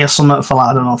Sky or something for like,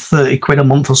 I don't know, 30 quid a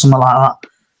month or something like that.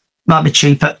 Might be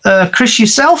cheaper. Chris,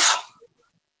 yourself?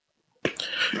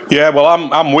 Yeah, well,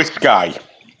 I'm with Sky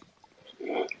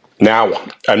now,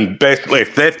 and basically,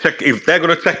 if they're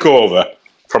going to take over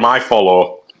from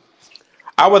iFollow,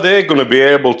 how are they going to be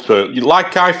able to,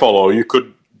 like iFollow, you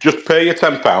could just pay your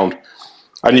 £10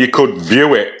 and you could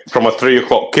view it from a 3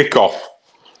 o'clock kickoff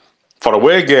for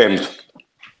away games.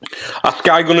 Are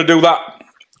Sky going to do that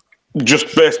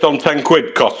just based on 10 quid?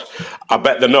 Because I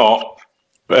bet they're not.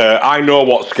 I know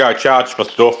what Sky charge for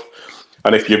stuff,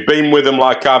 and if you've been with them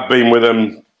like I've been with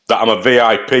them, that I'm a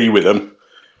VIP with them,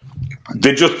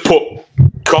 they just put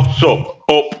costs up,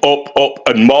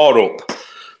 and more up.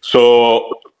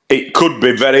 So it could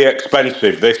be very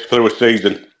expensive this through a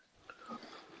season.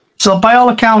 So by all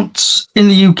accounts, in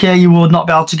the UK, you would not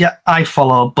be able to get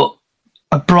iFollow, but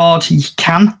abroad you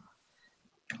can.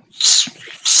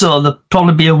 So there'll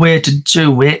probably be a way to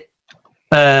do it,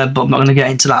 but I'm not going to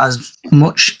get into that as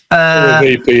much.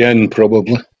 VPN,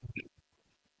 probably.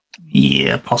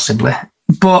 Yeah, possibly.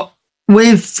 But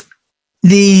with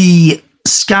the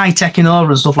Sky taking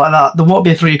over and stuff like that, there won't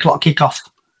be a 3 o'clock kickoff.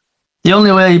 The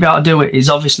only way you'll be able to do it is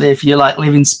obviously if you like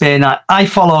live in Spain.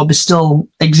 iFollow will be still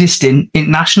existing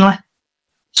internationally,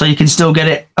 so you can still get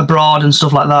it abroad and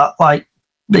stuff like that. Like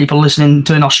people listening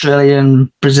to in Australia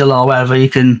and Brazil or wherever,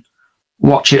 you can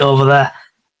watch it over there.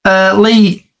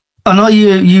 Lee, I know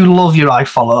you love your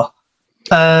iFollow.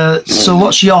 So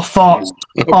what's your thoughts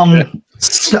on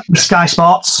Sky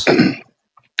Sports?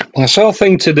 I saw a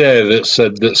thing today that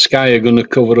said that Sky are going to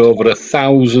cover over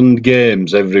 1,000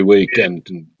 games every weekend.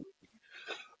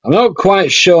 I'm not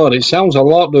quite sure. It sounds a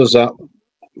lot, does that?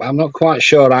 I'm not quite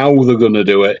sure how they're going to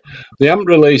do it. They haven't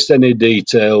released any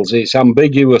details. It's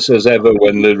ambiguous as ever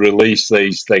when they release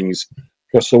these things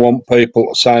because they want people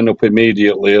to sign up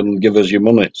immediately and give us your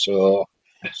money. So,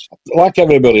 like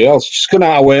everybody else, just going to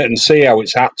have to wait and see how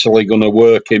it's actually going to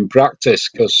work in practice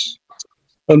because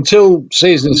until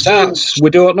season starts,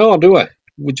 we don't know, do we?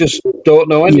 We just don't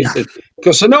know anything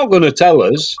because they're not going to tell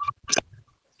us.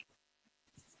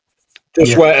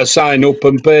 Just wait to sign up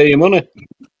and pay your money.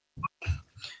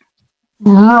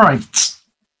 Right.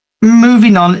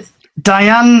 Moving on.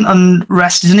 Diane and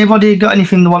rest. Has anybody got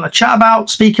anything they want to chat about,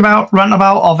 speak about, rant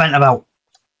about, or vent about?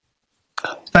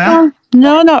 Diane?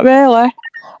 No, not really.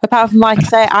 Apart from, like I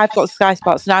say, I've got Sky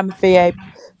Sports and I'm a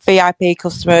VIP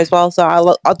customer as well, so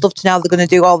I'd love to know how they're going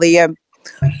to do all the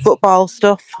football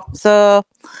stuff. So,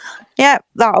 yeah,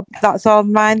 that's all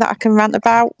mine that I can rant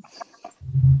about.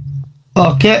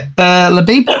 Okay,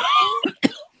 Labib.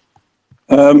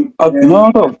 No,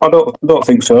 I don't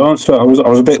think so. So I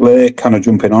was a bit late, kind of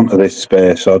jumping onto this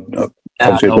space. So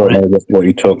obviously don't know what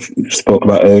you spoke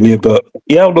about earlier, but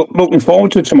yeah, looking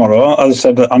forward to tomorrow. As I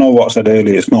said, I know what I said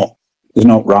earlier. There's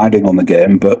no riding on the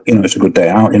game, but it's a good day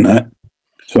out, isn't it?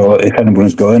 So if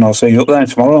anyone's going, I'll see you up there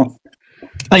tomorrow.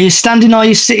 Are you standing or are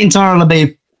you sitting tomorrow,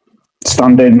 Labib?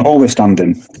 Standing, always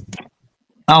standing.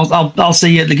 I'll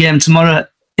see you at the game tomorrow.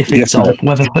 If it's all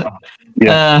weather,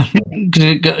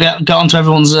 get on to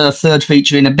everyone's third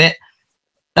feature in a bit.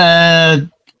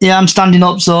 I'm standing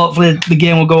up, so hopefully the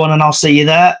game will go on and I'll see you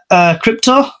there.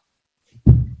 Crypto?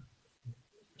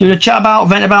 Do a chat about,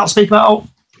 vent about, speak about?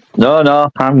 No,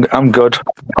 I'm good.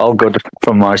 All good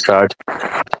from my side.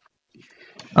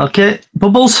 Okay,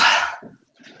 Bubbles?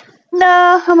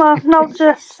 No, I'm off. Not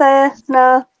just say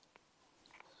no.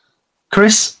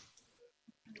 Chris?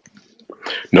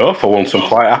 No, for once I'm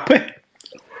quite happy.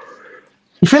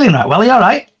 You feeling right? Well, you all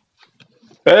right?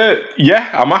 Yeah,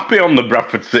 I'm happy on the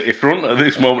Bradford City front at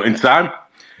this moment in time.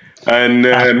 And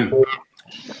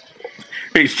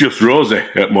it's just rosy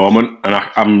at the moment. And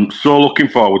I'm so looking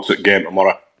forward to the game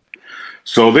tomorrow.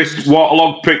 So this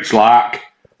waterlogged pitch like,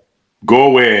 go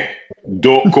away.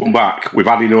 Don't come back. We've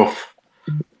had enough.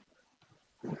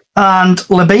 And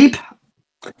Labib?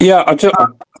 Yeah,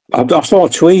 I saw a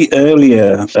tweet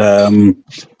earlier. Does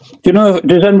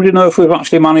anybody know if we've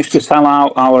actually managed to sell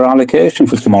out our allocation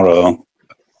for tomorrow?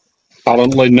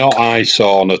 Apparently not. I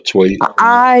saw on a tweet.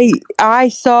 I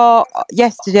saw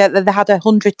yesterday that they had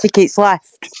 100 tickets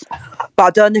left, but I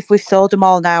don't know if we've sold them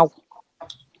all now.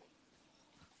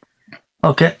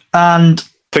 Okay, and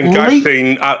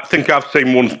I think I've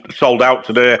seen one sold out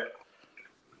today.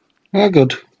 Oh,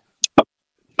 good.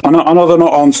 I know they're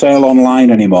not on sale online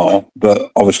anymore,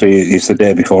 but obviously it's the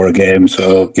day before a game,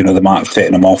 so they might have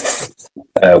taken them off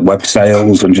web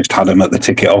sales and just had them at the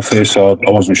ticket office. So I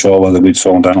wasn't sure whether we'd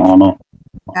sold out or not.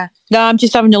 Yeah. No, I'm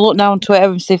just having a look now on Twitter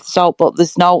and see if there's out, but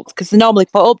there's no, because they normally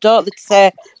put up, don't they, to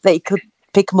say that you could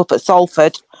pick them up at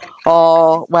Salford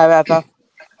or wherever.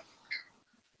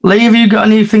 Lee, have you got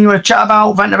anything you want to chat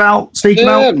about, vent about, speak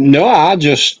about? No, I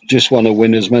just want to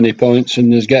win as many points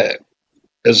and just get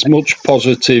as much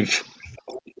positive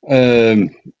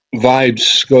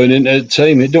vibes going into the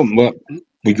team. It don't work.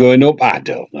 We're going up? I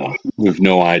don't know. We've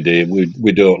no idea.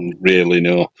 We don't really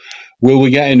know. Will we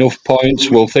get enough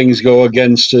points? Will things go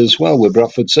against us? Well, with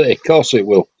Bradford City, of course it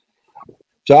will.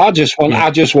 So I just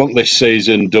want this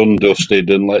season done, dusted,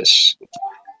 and let's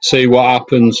see what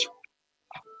happens.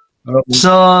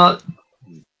 So,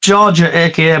 Georgia,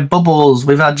 aka Bubbles,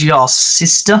 we've had your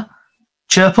sister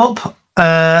chirp up,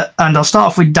 and I'll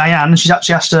start off with Diane. She's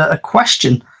actually asked a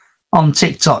question on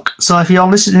TikTok. So if you're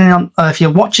if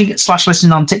you're watching it /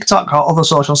 listening on TikTok or other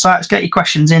social sites, get your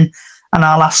questions in, and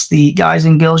I'll ask the guys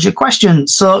and girls your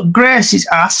questions. So Grace is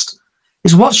asked,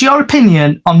 what's your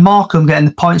opinion on Morecambe getting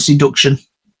the points deduction?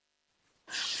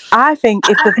 I think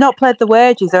if they've not played the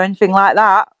wages or anything like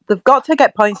that, they've got to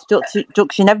get points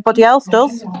deduction. Everybody else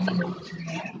does.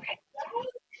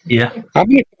 Yeah. How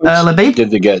many points Labib?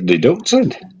 did they get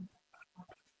deducted?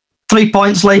 3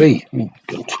 points, Lee. 3. Oh,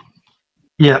 good.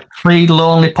 Yeah, 3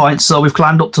 lonely points, so we've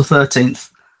climbed up to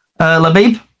 13th.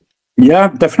 Labib? Yeah,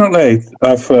 definitely.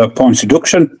 Have points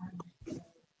deduction.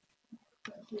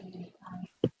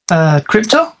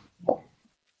 Crypto?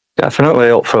 Definitely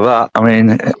up for that. I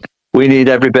mean, we need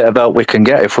every bit of help we can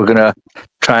get if we're going to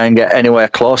try and get anywhere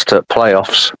close to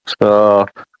playoffs. So,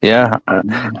 yeah,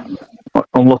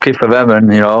 unlucky for them and,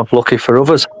 lucky for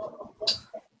others.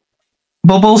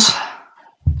 Bubbles?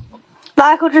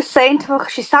 Like I was just saying to her,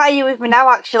 'cause she sat here with me now,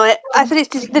 actually. I said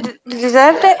they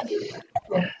deserved it.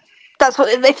 That's what,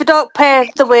 if they don't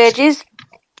pay the wages,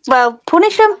 well,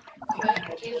 punish them.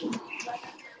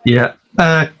 Yeah.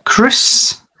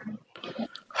 Chris?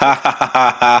 Ha ha ha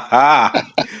ha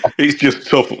ha! It's just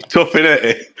tough, isn't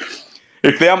it?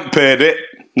 If they haven't paid it,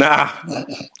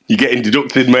 you're getting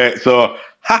deducted, mate. So,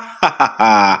 ha ha ha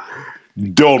ha!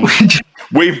 Done.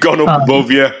 We've gone up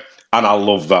above you, and I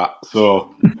love that.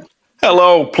 So,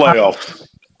 hello, playoffs.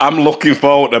 I'm looking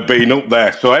forward to being up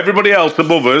there. So, everybody else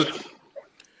above us,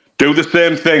 do the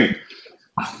same thing.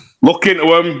 Look into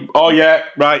them. Oh, yeah,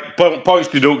 right. Points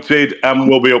deducted, and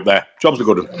we'll be up there. Job's a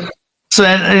good one. So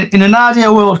in an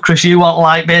ideal world, Chris, you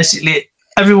want basically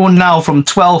everyone now from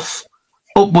 12th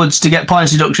upwards to get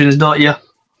points deductions, don't you?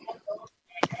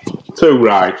 Too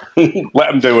right.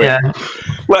 Let them do it. Yeah.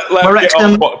 Let them get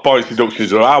on what points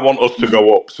deductions are. I want us to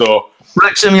go up. So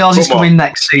Wrexham, yours is coming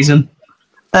next season.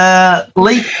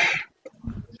 Lee?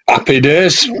 Happy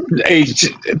days.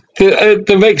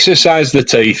 They've exercised the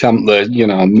teeth, haven't they?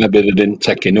 Maybe they didn't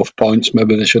take enough points.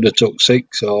 Maybe they should have took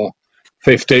 6 or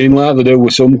 15 like they do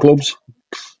with some clubs.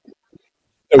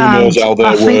 Who knows how they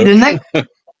work?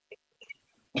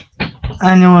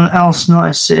 Anyone else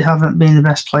notice it haven't been the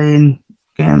best playing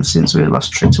game since we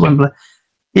last trip to Wembley?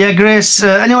 Yeah, Grace.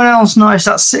 Anyone else notice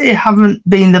that City haven't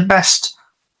been the best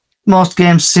most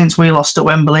games since we lost at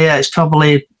Wembley? Yeah, it's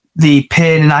probably the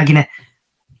pain and agony.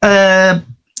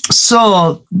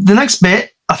 So the next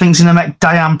bit, I think, is going to make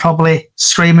Diane probably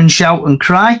scream and shout and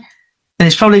cry, and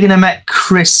it's probably going to make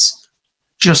Chris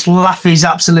just laugh his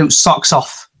absolute socks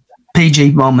off.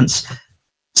 PG moments.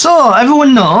 So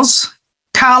everyone knows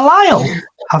Carlisle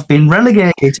have been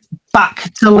relegated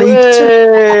back to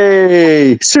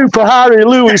League 2. Super Harry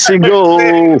Lewis in goal.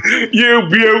 You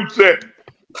beauty.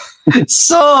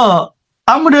 So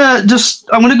I'm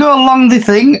gonna go along the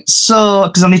thing. So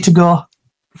because I need to go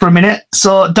for a minute.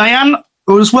 So Diane,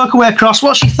 we'll just work our way across.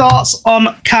 What's your thoughts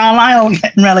on Carlisle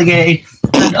getting relegated?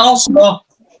 And also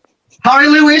Harry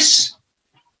Lewis.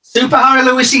 Super Harry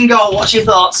Lewis in goal. What's your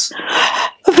thoughts?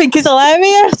 I think it's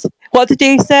hilarious. What did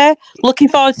he say? Looking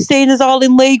forward to seeing us all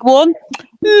in League 1.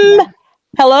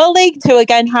 Hello, League 2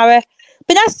 again, Harry.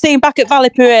 Been nice to see him back at Valley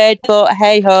Parade, but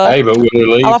hey ho. Hey, but we're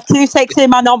League. I'll have 2 sexy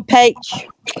men on pitch. So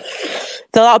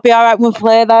that'll be all right when we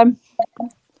play them.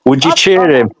 Would you cheer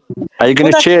him? Are you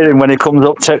going to cheer him when he comes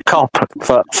up to cop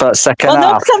for second half?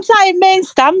 No, because I'm sat in main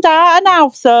stand, aren't I now?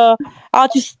 So I'll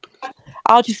just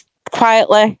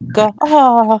quietly go,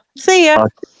 see ya.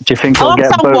 Do you think he'll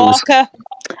get booed?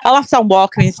 I'll have Sam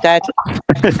Walker instead.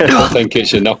 I think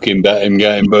it's a knocking bet him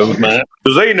getting booed, mate.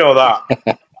 Does he know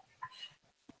that?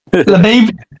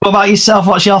 Labib, what about yourself?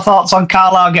 What's your thoughts on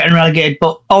Carlisle getting relegated?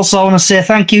 But also I want to say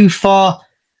thank you for,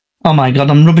 oh my God,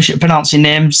 I'm rubbish at pronouncing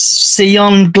names.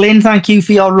 Sion Glynn, thank you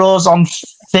for your rose on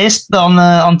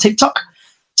on TikTok.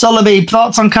 So Labib,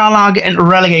 thoughts on Carlisle getting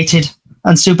relegated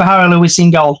and Super Harry Lewis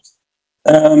in goal?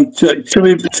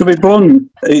 To be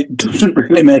blunt, it doesn't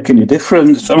really make any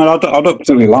difference. I mean, I don't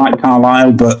particularly like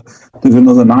Carlisle, but there's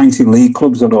another 90 league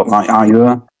clubs I don't like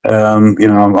either.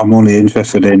 I'm only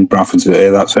interested in Bradford City.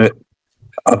 That's it.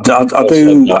 I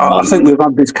think we've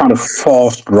had this kind of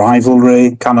forced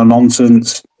rivalry kind of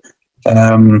nonsense.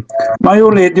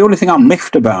 The only thing I'm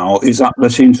miffed about is that they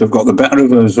seem to have got the better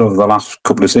of us over the last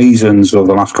couple of seasons, over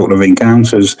the last couple of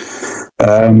encounters.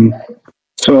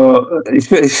 So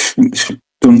it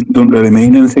don't really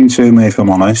mean anything to me, if I'm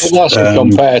honest. Well, that's the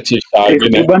competitive side,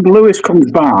 isn't it? When Lewis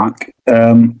comes back,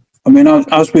 I mean,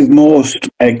 as with most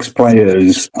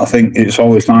ex-players, I think it's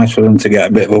always nice for them to get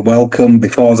a bit of a welcome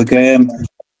before the game.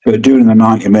 But during the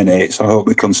 90 minutes, I hope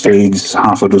we concede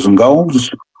half a dozen goals.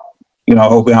 I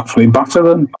hope we actually batter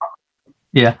them.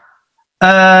 Yeah.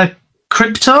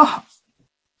 Crypto?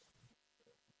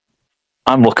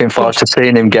 I'm looking forward to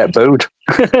seeing him get booed.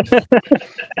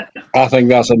 I think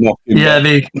that's enough. Yeah,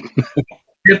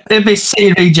 it'd be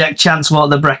see reject chance what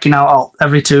they're breaking out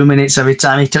every 2 minutes, every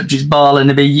time he touches ball, and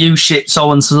it'd be you shit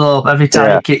so and so every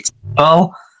time he kicks the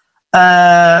ball.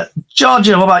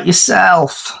 Georgia, what about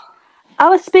yourself? I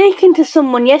was speaking to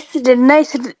someone yesterday and they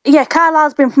said, yeah,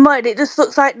 Carlisle's been promoted. It just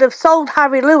looks like they've sold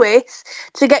Harry Lewis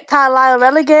to get Carlisle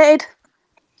relegated.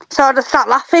 So I just sat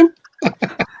laughing.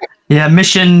 Yeah,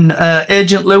 mission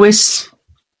Agent Lewis,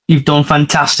 you've done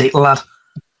fantastic, lad.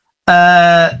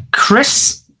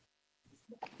 Chris?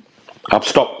 I've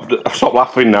stopped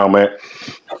laughing now, mate.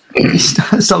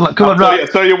 Come on, right. I'll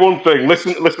tell you one thing.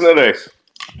 Listen to this.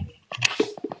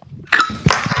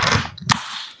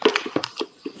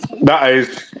 That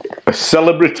is a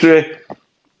celebratory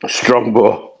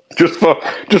strongbow. Just for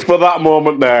that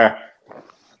moment there.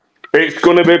 It's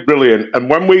going to be brilliant. And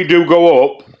when we do go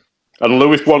up, and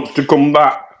Lewis wants to come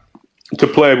back to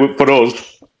play for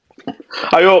us,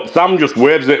 I hope Sam just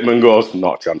waves at him and goes,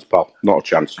 "Not a chance, pal. Not a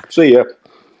chance. See ya."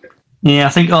 Yeah, I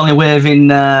think only waving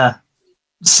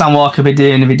Sam Walker be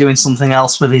doing something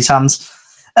else with his hands.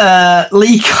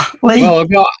 Lee, well,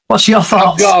 what's your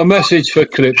thoughts? I've got a message for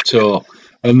Crypto.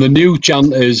 And the new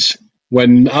chant is,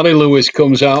 when Harry Lewis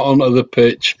comes out onto the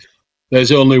pitch,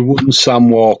 there's only one Sam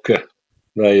Walker.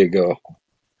 There you go.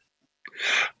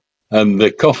 And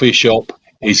the coffee shop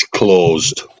is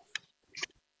closed.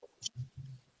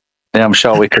 Yeah, I'm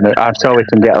sure we can get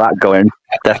that going.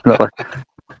 Definitely.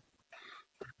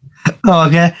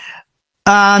 Okay.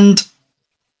 And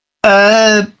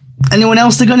anyone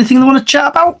else got anything they want to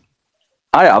chat about?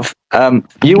 I have.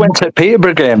 You went to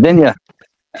Peterborough game, didn't you?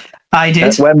 I did.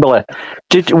 At Wembley.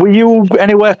 Were you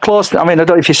anywhere close? I mean, I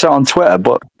don't know if you saw it on Twitter,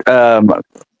 but a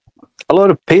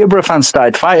lot of Peterborough fans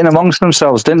started fighting amongst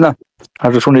themselves, didn't they?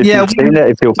 I just wondered if you've seen it,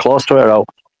 if you were close to it at all.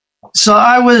 So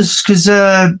I was, because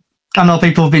I know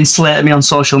people have been slating me on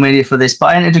social media for this, but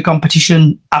I entered a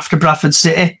competition after Bradford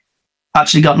City.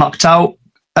 Actually got knocked out.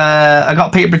 I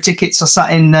got Peterborough tickets. I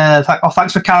sat in.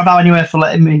 Thanks for Carabao anyway for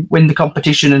letting me win the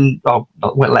competition, and not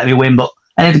letting me win, but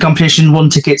I entered the competition, won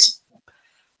tickets.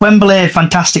 Wembley,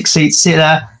 fantastic seats, sit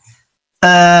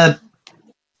there.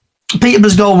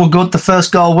 Peterborough's goal were good. The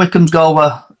first goal, Wickham's goal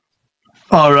were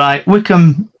all right.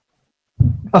 Wickham,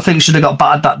 I think, should have got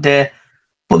battered that day.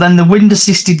 But then the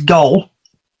wind-assisted goal,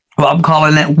 what I'm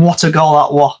calling it, what a goal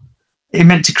that was. He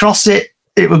meant to cross it.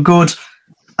 It was good.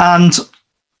 And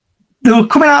they were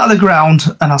coming out of the ground,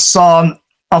 and I saw,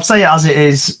 I'll say it as it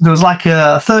is, there was like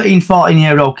a 13,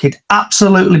 14-year-old kid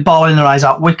absolutely bawling their eyes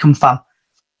out, Wickham fan.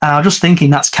 And I was just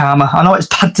thinking, that's karma. I know it's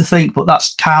bad to think, but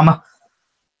that's karma.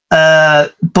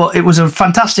 But it was a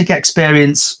fantastic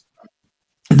experience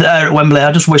there at Wembley.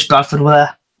 I just wish Bradford were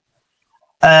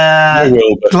there.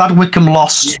 Glad Wickham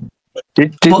lost.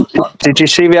 Did you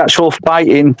see the actual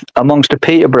fighting amongst the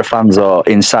Peterborough fans or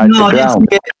inside the ground?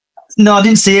 No, I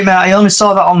didn't see it, mate. I only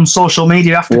saw that on social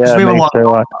media after, because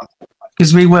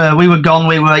we were gone.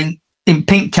 We were in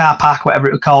Pink Car Park, whatever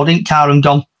it was called, Ink Car and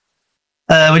gone.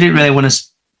 We didn't really want to.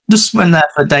 Just went there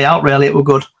for a day out, really. It was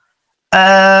good.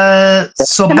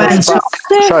 So Ben,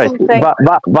 sorry,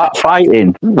 that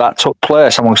fighting that took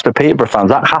place amongst the Peterborough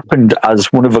fans, that happened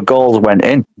as one of the goals went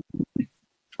in.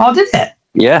 Oh, did it?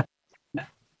 Yeah.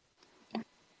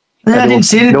 I didn't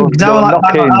see anything, because I was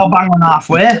like, bang on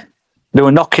halfway. They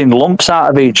were knocking lumps out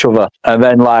of each other, and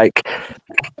then like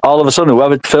all of a sudden,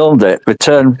 whoever filmed it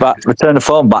returned the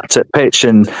phone back to the pitch,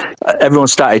 and everyone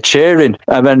started cheering.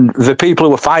 And then the people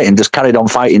who were fighting just carried on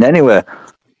fighting anyway.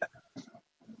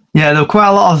 Yeah, there were quite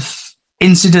a lot of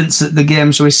incidents at the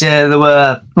game, shall we say. There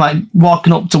were like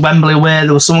walking up to Wembley way.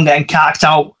 There was someone getting carked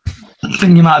out. I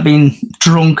think you might have been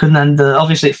drunk, and then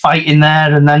obviously fighting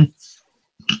there. And then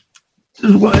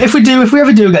if we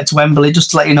ever do get to Wembley, just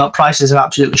to let you know, prices are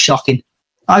absolutely shocking.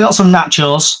 I got some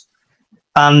nachos,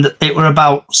 and it were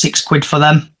about £6 for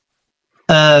them.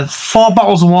 4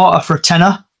 bottles of water for a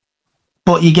tenner,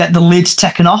 but you get the lid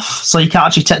taken off, so you can't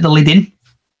actually take the lid in.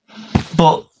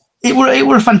 But it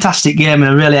were a fantastic game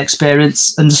and a really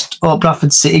experience, and just hope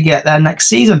Bradford City get there next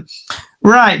season.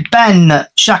 Right, Ben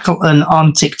Shackleton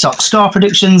on TikTok. Score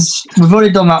predictions. We've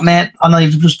already done that, mate. I know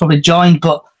you've just probably joined,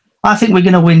 but I think we're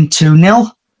going to win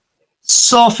 2-0.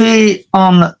 Sophie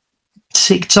on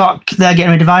TikTok. They're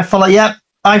getting rid of iFollow. Yep,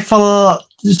 iFollow.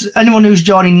 Anyone who's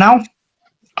joining now,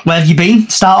 where have you been?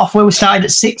 Start off where we started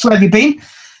at 6. Where have you been?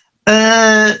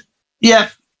 Yeah, they're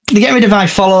getting rid of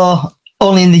iFollow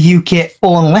only in the UK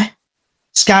only.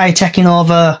 Sky taking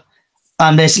over,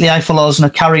 and basically iFollow's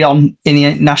going to carry on in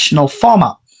the national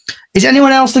format. Is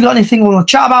anyone else that got anything we want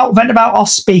to chat about, vent about, or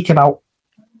speak about?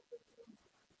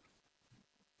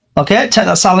 Okay, take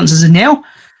that silence as a no.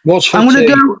 What's I'm going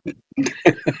to go.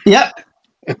 Yep.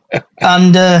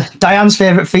 And Diane's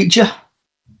favourite feature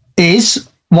is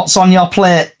what's on your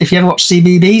plate. If you ever watch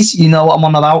CBBS, you know what I'm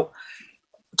on about.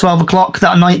 12 o'clock,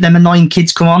 them annoying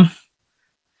kids come on.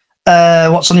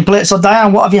 What's on your plate? So,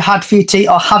 Diane, what have you had for your tea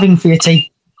or having for your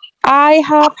tea? I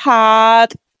have had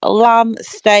lamb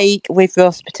steak with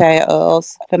roast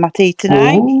potatoes for my tea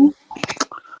tonight.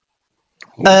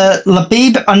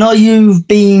 Labib, I know you've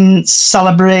been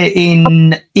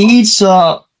celebrating Eid,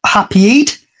 so happy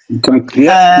Eid.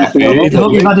 Yeah,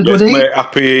 hope you've had a good Eid. Mate,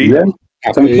 happy Eid. yeah.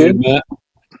 Thank you.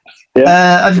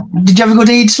 Did you have a good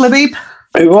Eid, Labib?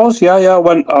 It was, yeah.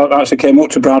 I actually came up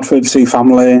to Bradford to see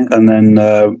family, and then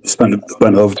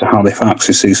went over to Halifax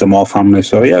to see some more family.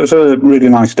 So yeah, it was a really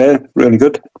nice day, really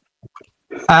good.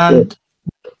 And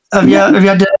have you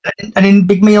had any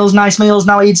big meals, nice meals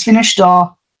now Eid's finished,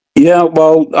 or? Yeah,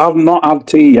 well, I've not had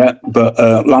tea yet, but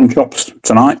lamb chops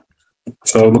tonight.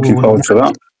 So looking forward to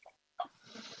that.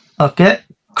 Okay,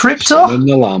 Crypto. And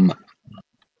the lamb.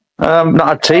 Not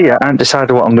had tea yet. I haven't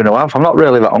decided what I'm going to have. I'm not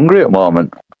really that hungry at the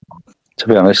moment, to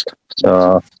be honest.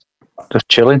 So, just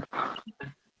chilling.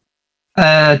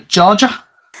 Georgia?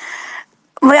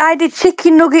 Well, I did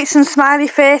chicken nuggets and smiley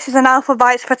faces and alpha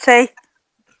bites for tea.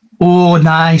 Oh,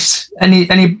 nice.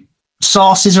 Any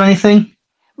sauces or anything?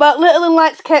 But Little and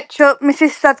likes ketchup.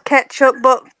 Mrs. said ketchup,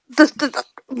 but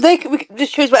we can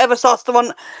just choose whatever sauce they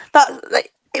want.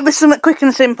 It was something quick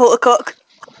and simple to cook.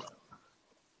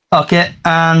 Okay,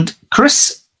 and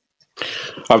Chris?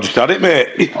 I've just had it,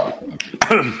 mate.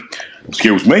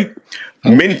 Excuse me.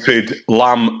 Minted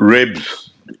lamb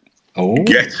ribs. Oh.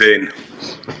 Get in.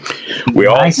 We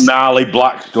all gnarly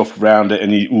black stuff around it,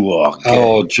 and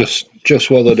just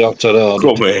what the doctor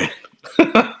ordered. Come here.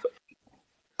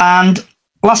 And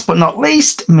last but not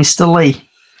least, Mr. Lee.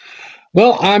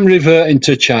 Well, I'm reverting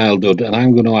to childhood, and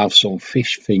I'm going to have some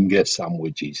fish finger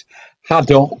sandwiches.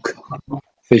 Haddock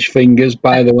fish fingers,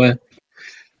 by the way.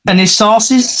 Any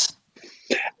sauces?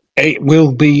 It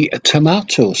will be a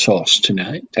tomato sauce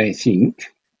tonight, I think.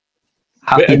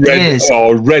 Happy days.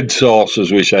 Red sauce,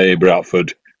 as we say in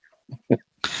Bradford. All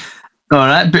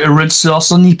right, bit of red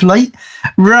sauce on your plate.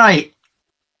 Right.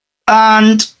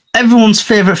 And everyone's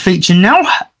favourite feature now,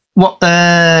 what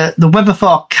the weather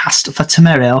forecast for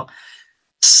tomorrow.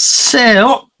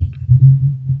 So,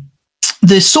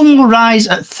 the sun will rise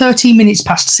at 13 minutes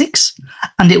past 6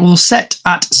 and it will set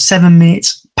at 7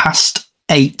 minutes past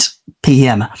 8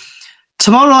 p.m.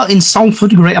 Tomorrow in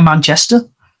Salford, Greater Manchester,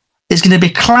 it's going to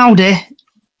be cloudy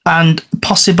and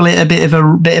possibly a bit of a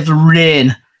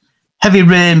rain. Heavy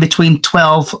rain between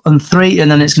 12 and 3, and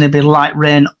then it's going to be light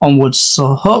rain onwards.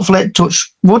 So hopefully,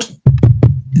 touch wood,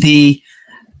 the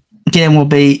game will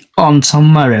be on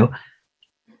tomorrow.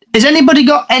 Has anybody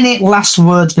got any last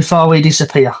words before we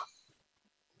disappear?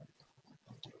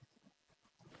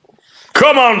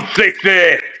 Come on, 60!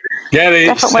 Get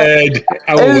it said.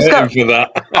 I was waiting for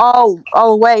that.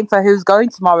 Oh, waiting for who's going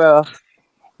tomorrow.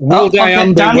 Will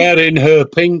Diane be wearing her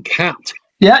pink hat?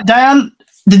 Yeah, Diane,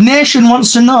 the nation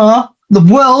wants to know, the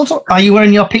world, are you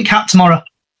wearing your pink hat tomorrow?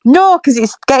 No, because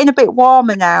it's getting a bit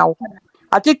warmer now.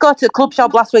 I did go to the club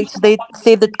shop last week to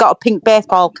see if they'd got a pink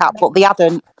baseball cap, but they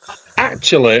hadn't.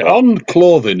 Actually, on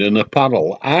clothing and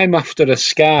apparel, I'm after a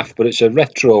scarf, but it's a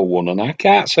retro one, and I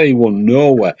can't see one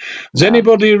nowhere. Does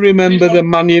anybody remember the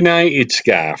Man United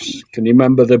scarves? Can you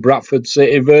remember the Bradford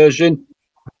City version?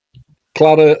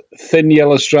 Claret, thin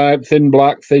yellow stripe, thin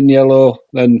black, thin yellow,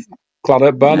 then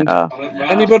claret band. No.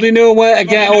 Anybody know where to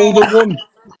get hold of one?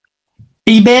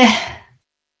 eBay.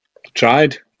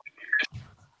 Tried.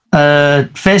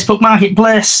 Facebook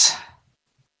Marketplace.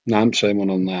 No, I'm saying one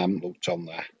on there. I haven't looked on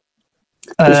there.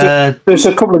 There's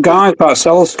a couple of guys that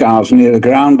sell scarves near the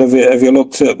ground. Have you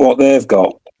looked at what they've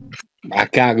got? I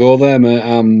can't go there, mate.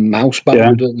 I'm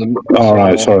housebound at them. All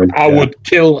right, sorry. I would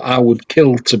kill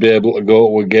to be able to go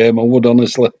to a game. I would,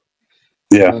 honestly.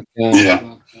 Yeah.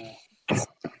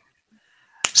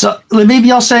 So, maybe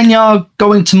you're saying you're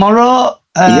going tomorrow.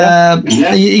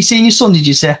 You seeing your son? Did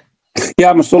you say?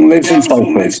 Yeah, my son lives in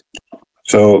Salford,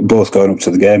 so both going up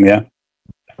to the game. Yeah.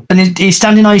 And he's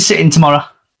standing or he's sitting tomorrow?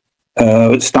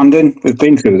 Standing. We've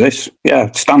been through this.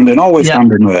 Yeah, standing. Always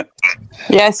standing with it.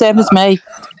 Yeah, same as me.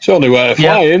 It's only way to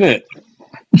fly, isn't it?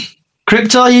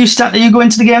 Crypto, are you going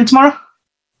to the game tomorrow?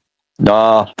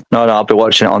 No, I'll be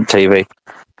watching it on TV.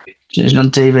 Just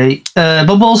on TV.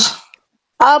 Bubbles?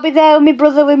 I'll be there with my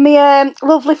brother with my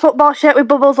lovely football shirt with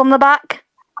bubbles on the back.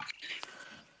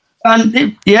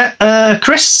 And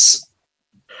Chris?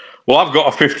 Well, I've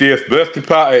got a 50th birthday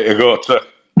party to go to.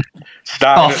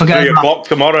 Starting at 3 o'clock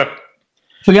tomorrow.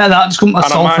 Forget that. Just come to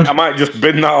Salford. I might just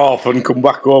bin that off and come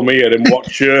back home here and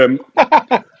watch a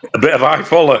bit of I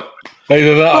Follow.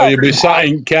 Either that or you'll be sat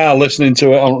in car listening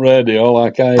to it on radio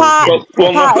like I...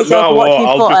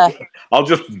 I'll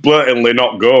just blatantly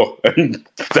not go and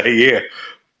stay here.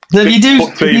 So if you do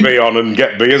put TV on and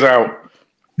get beers out.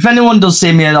 If anyone does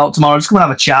see me out tomorrow, just come and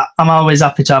have a chat. I'm always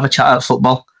happy to have a chat at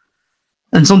football.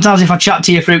 And sometimes if I chat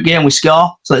to you through game, we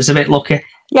score, so it's a bit lucky.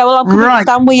 Yeah, well, I'm coming to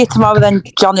stand with you tomorrow then,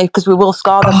 Johnny, because we will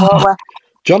score them, won't we?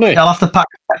 Johnny, I'll have to pack.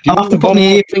 I'll have to put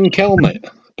me pink helmet,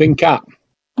 pink cap.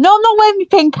 No, I'm not wearing my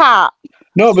pink hat.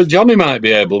 No, but Johnny might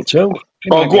be able to.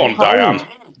 Oh, go on, Diane.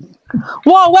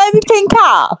 What? Wear my pink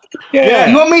hat? Yeah.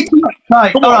 You want me to?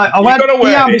 Right. All right. I'll wear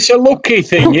it. It's a lucky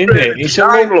thing, isn't it? It's a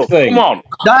lucky thing. Come on,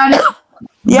 Diane.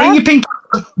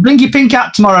 Bring your pink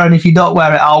hat tomorrow, and if you don't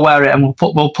wear it, I'll wear it, and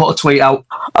we'll put a tweet out.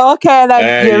 Okay,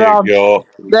 then There you go.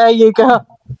 There you go.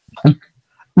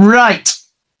 Right,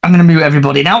 I'm going to mute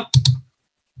everybody now.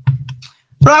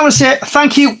 But I want to say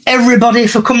thank you, everybody,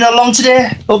 for coming along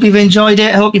today. Hope you've enjoyed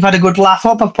it. Hope you've had a good laugh.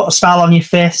 Hope I've put a smile on your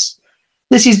face.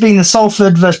 This has been the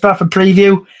Salford vs Bradford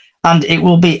preview, and it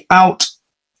will be out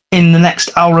in the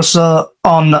next hour or so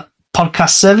on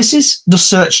podcast services. Just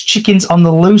search Chickens on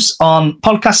the Loose on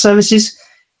podcast services.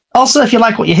 Also, if you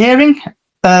like what you're hearing,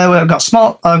 I've got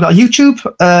YouTube.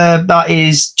 That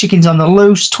is Chickens on the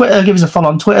Loose. Twitter, give us a follow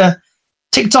on Twitter.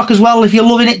 TikTok as well. If you're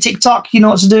loving it, TikTok, you know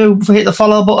what to do. Hit the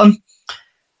follow button.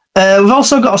 We've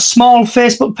also got a small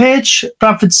Facebook page,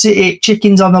 Bradford City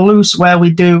Chickens on the Loose, where we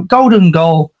do golden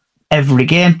goal every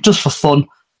game, just for fun.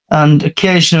 And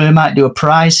occasionally we might do a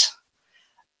prize.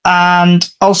 And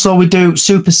also we do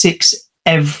Super 6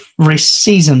 every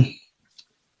season.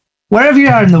 Wherever you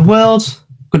are in the world,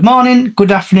 good morning,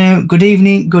 good afternoon, good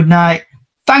evening, good night.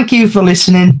 Thank you for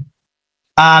listening.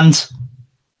 And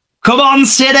come on,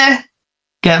 City!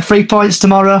 Get 3 points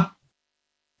tomorrow.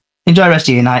 Enjoy the rest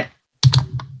of your night.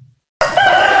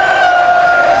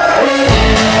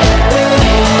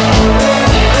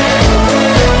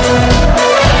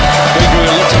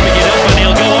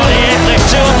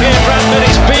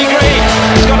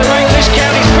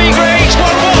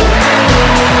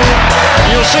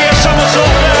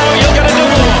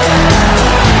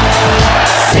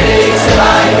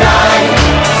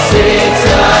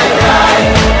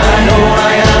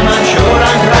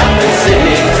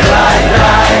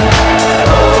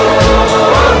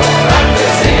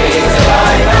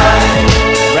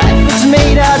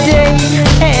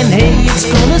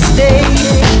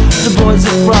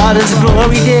 As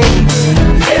glory days.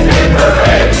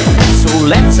 So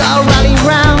let's all rally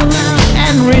round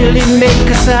and really make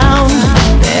a sound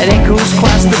that echoes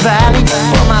across the valley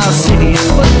from our city's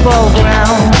football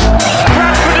ground.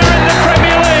 Bradford are in the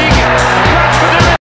Premier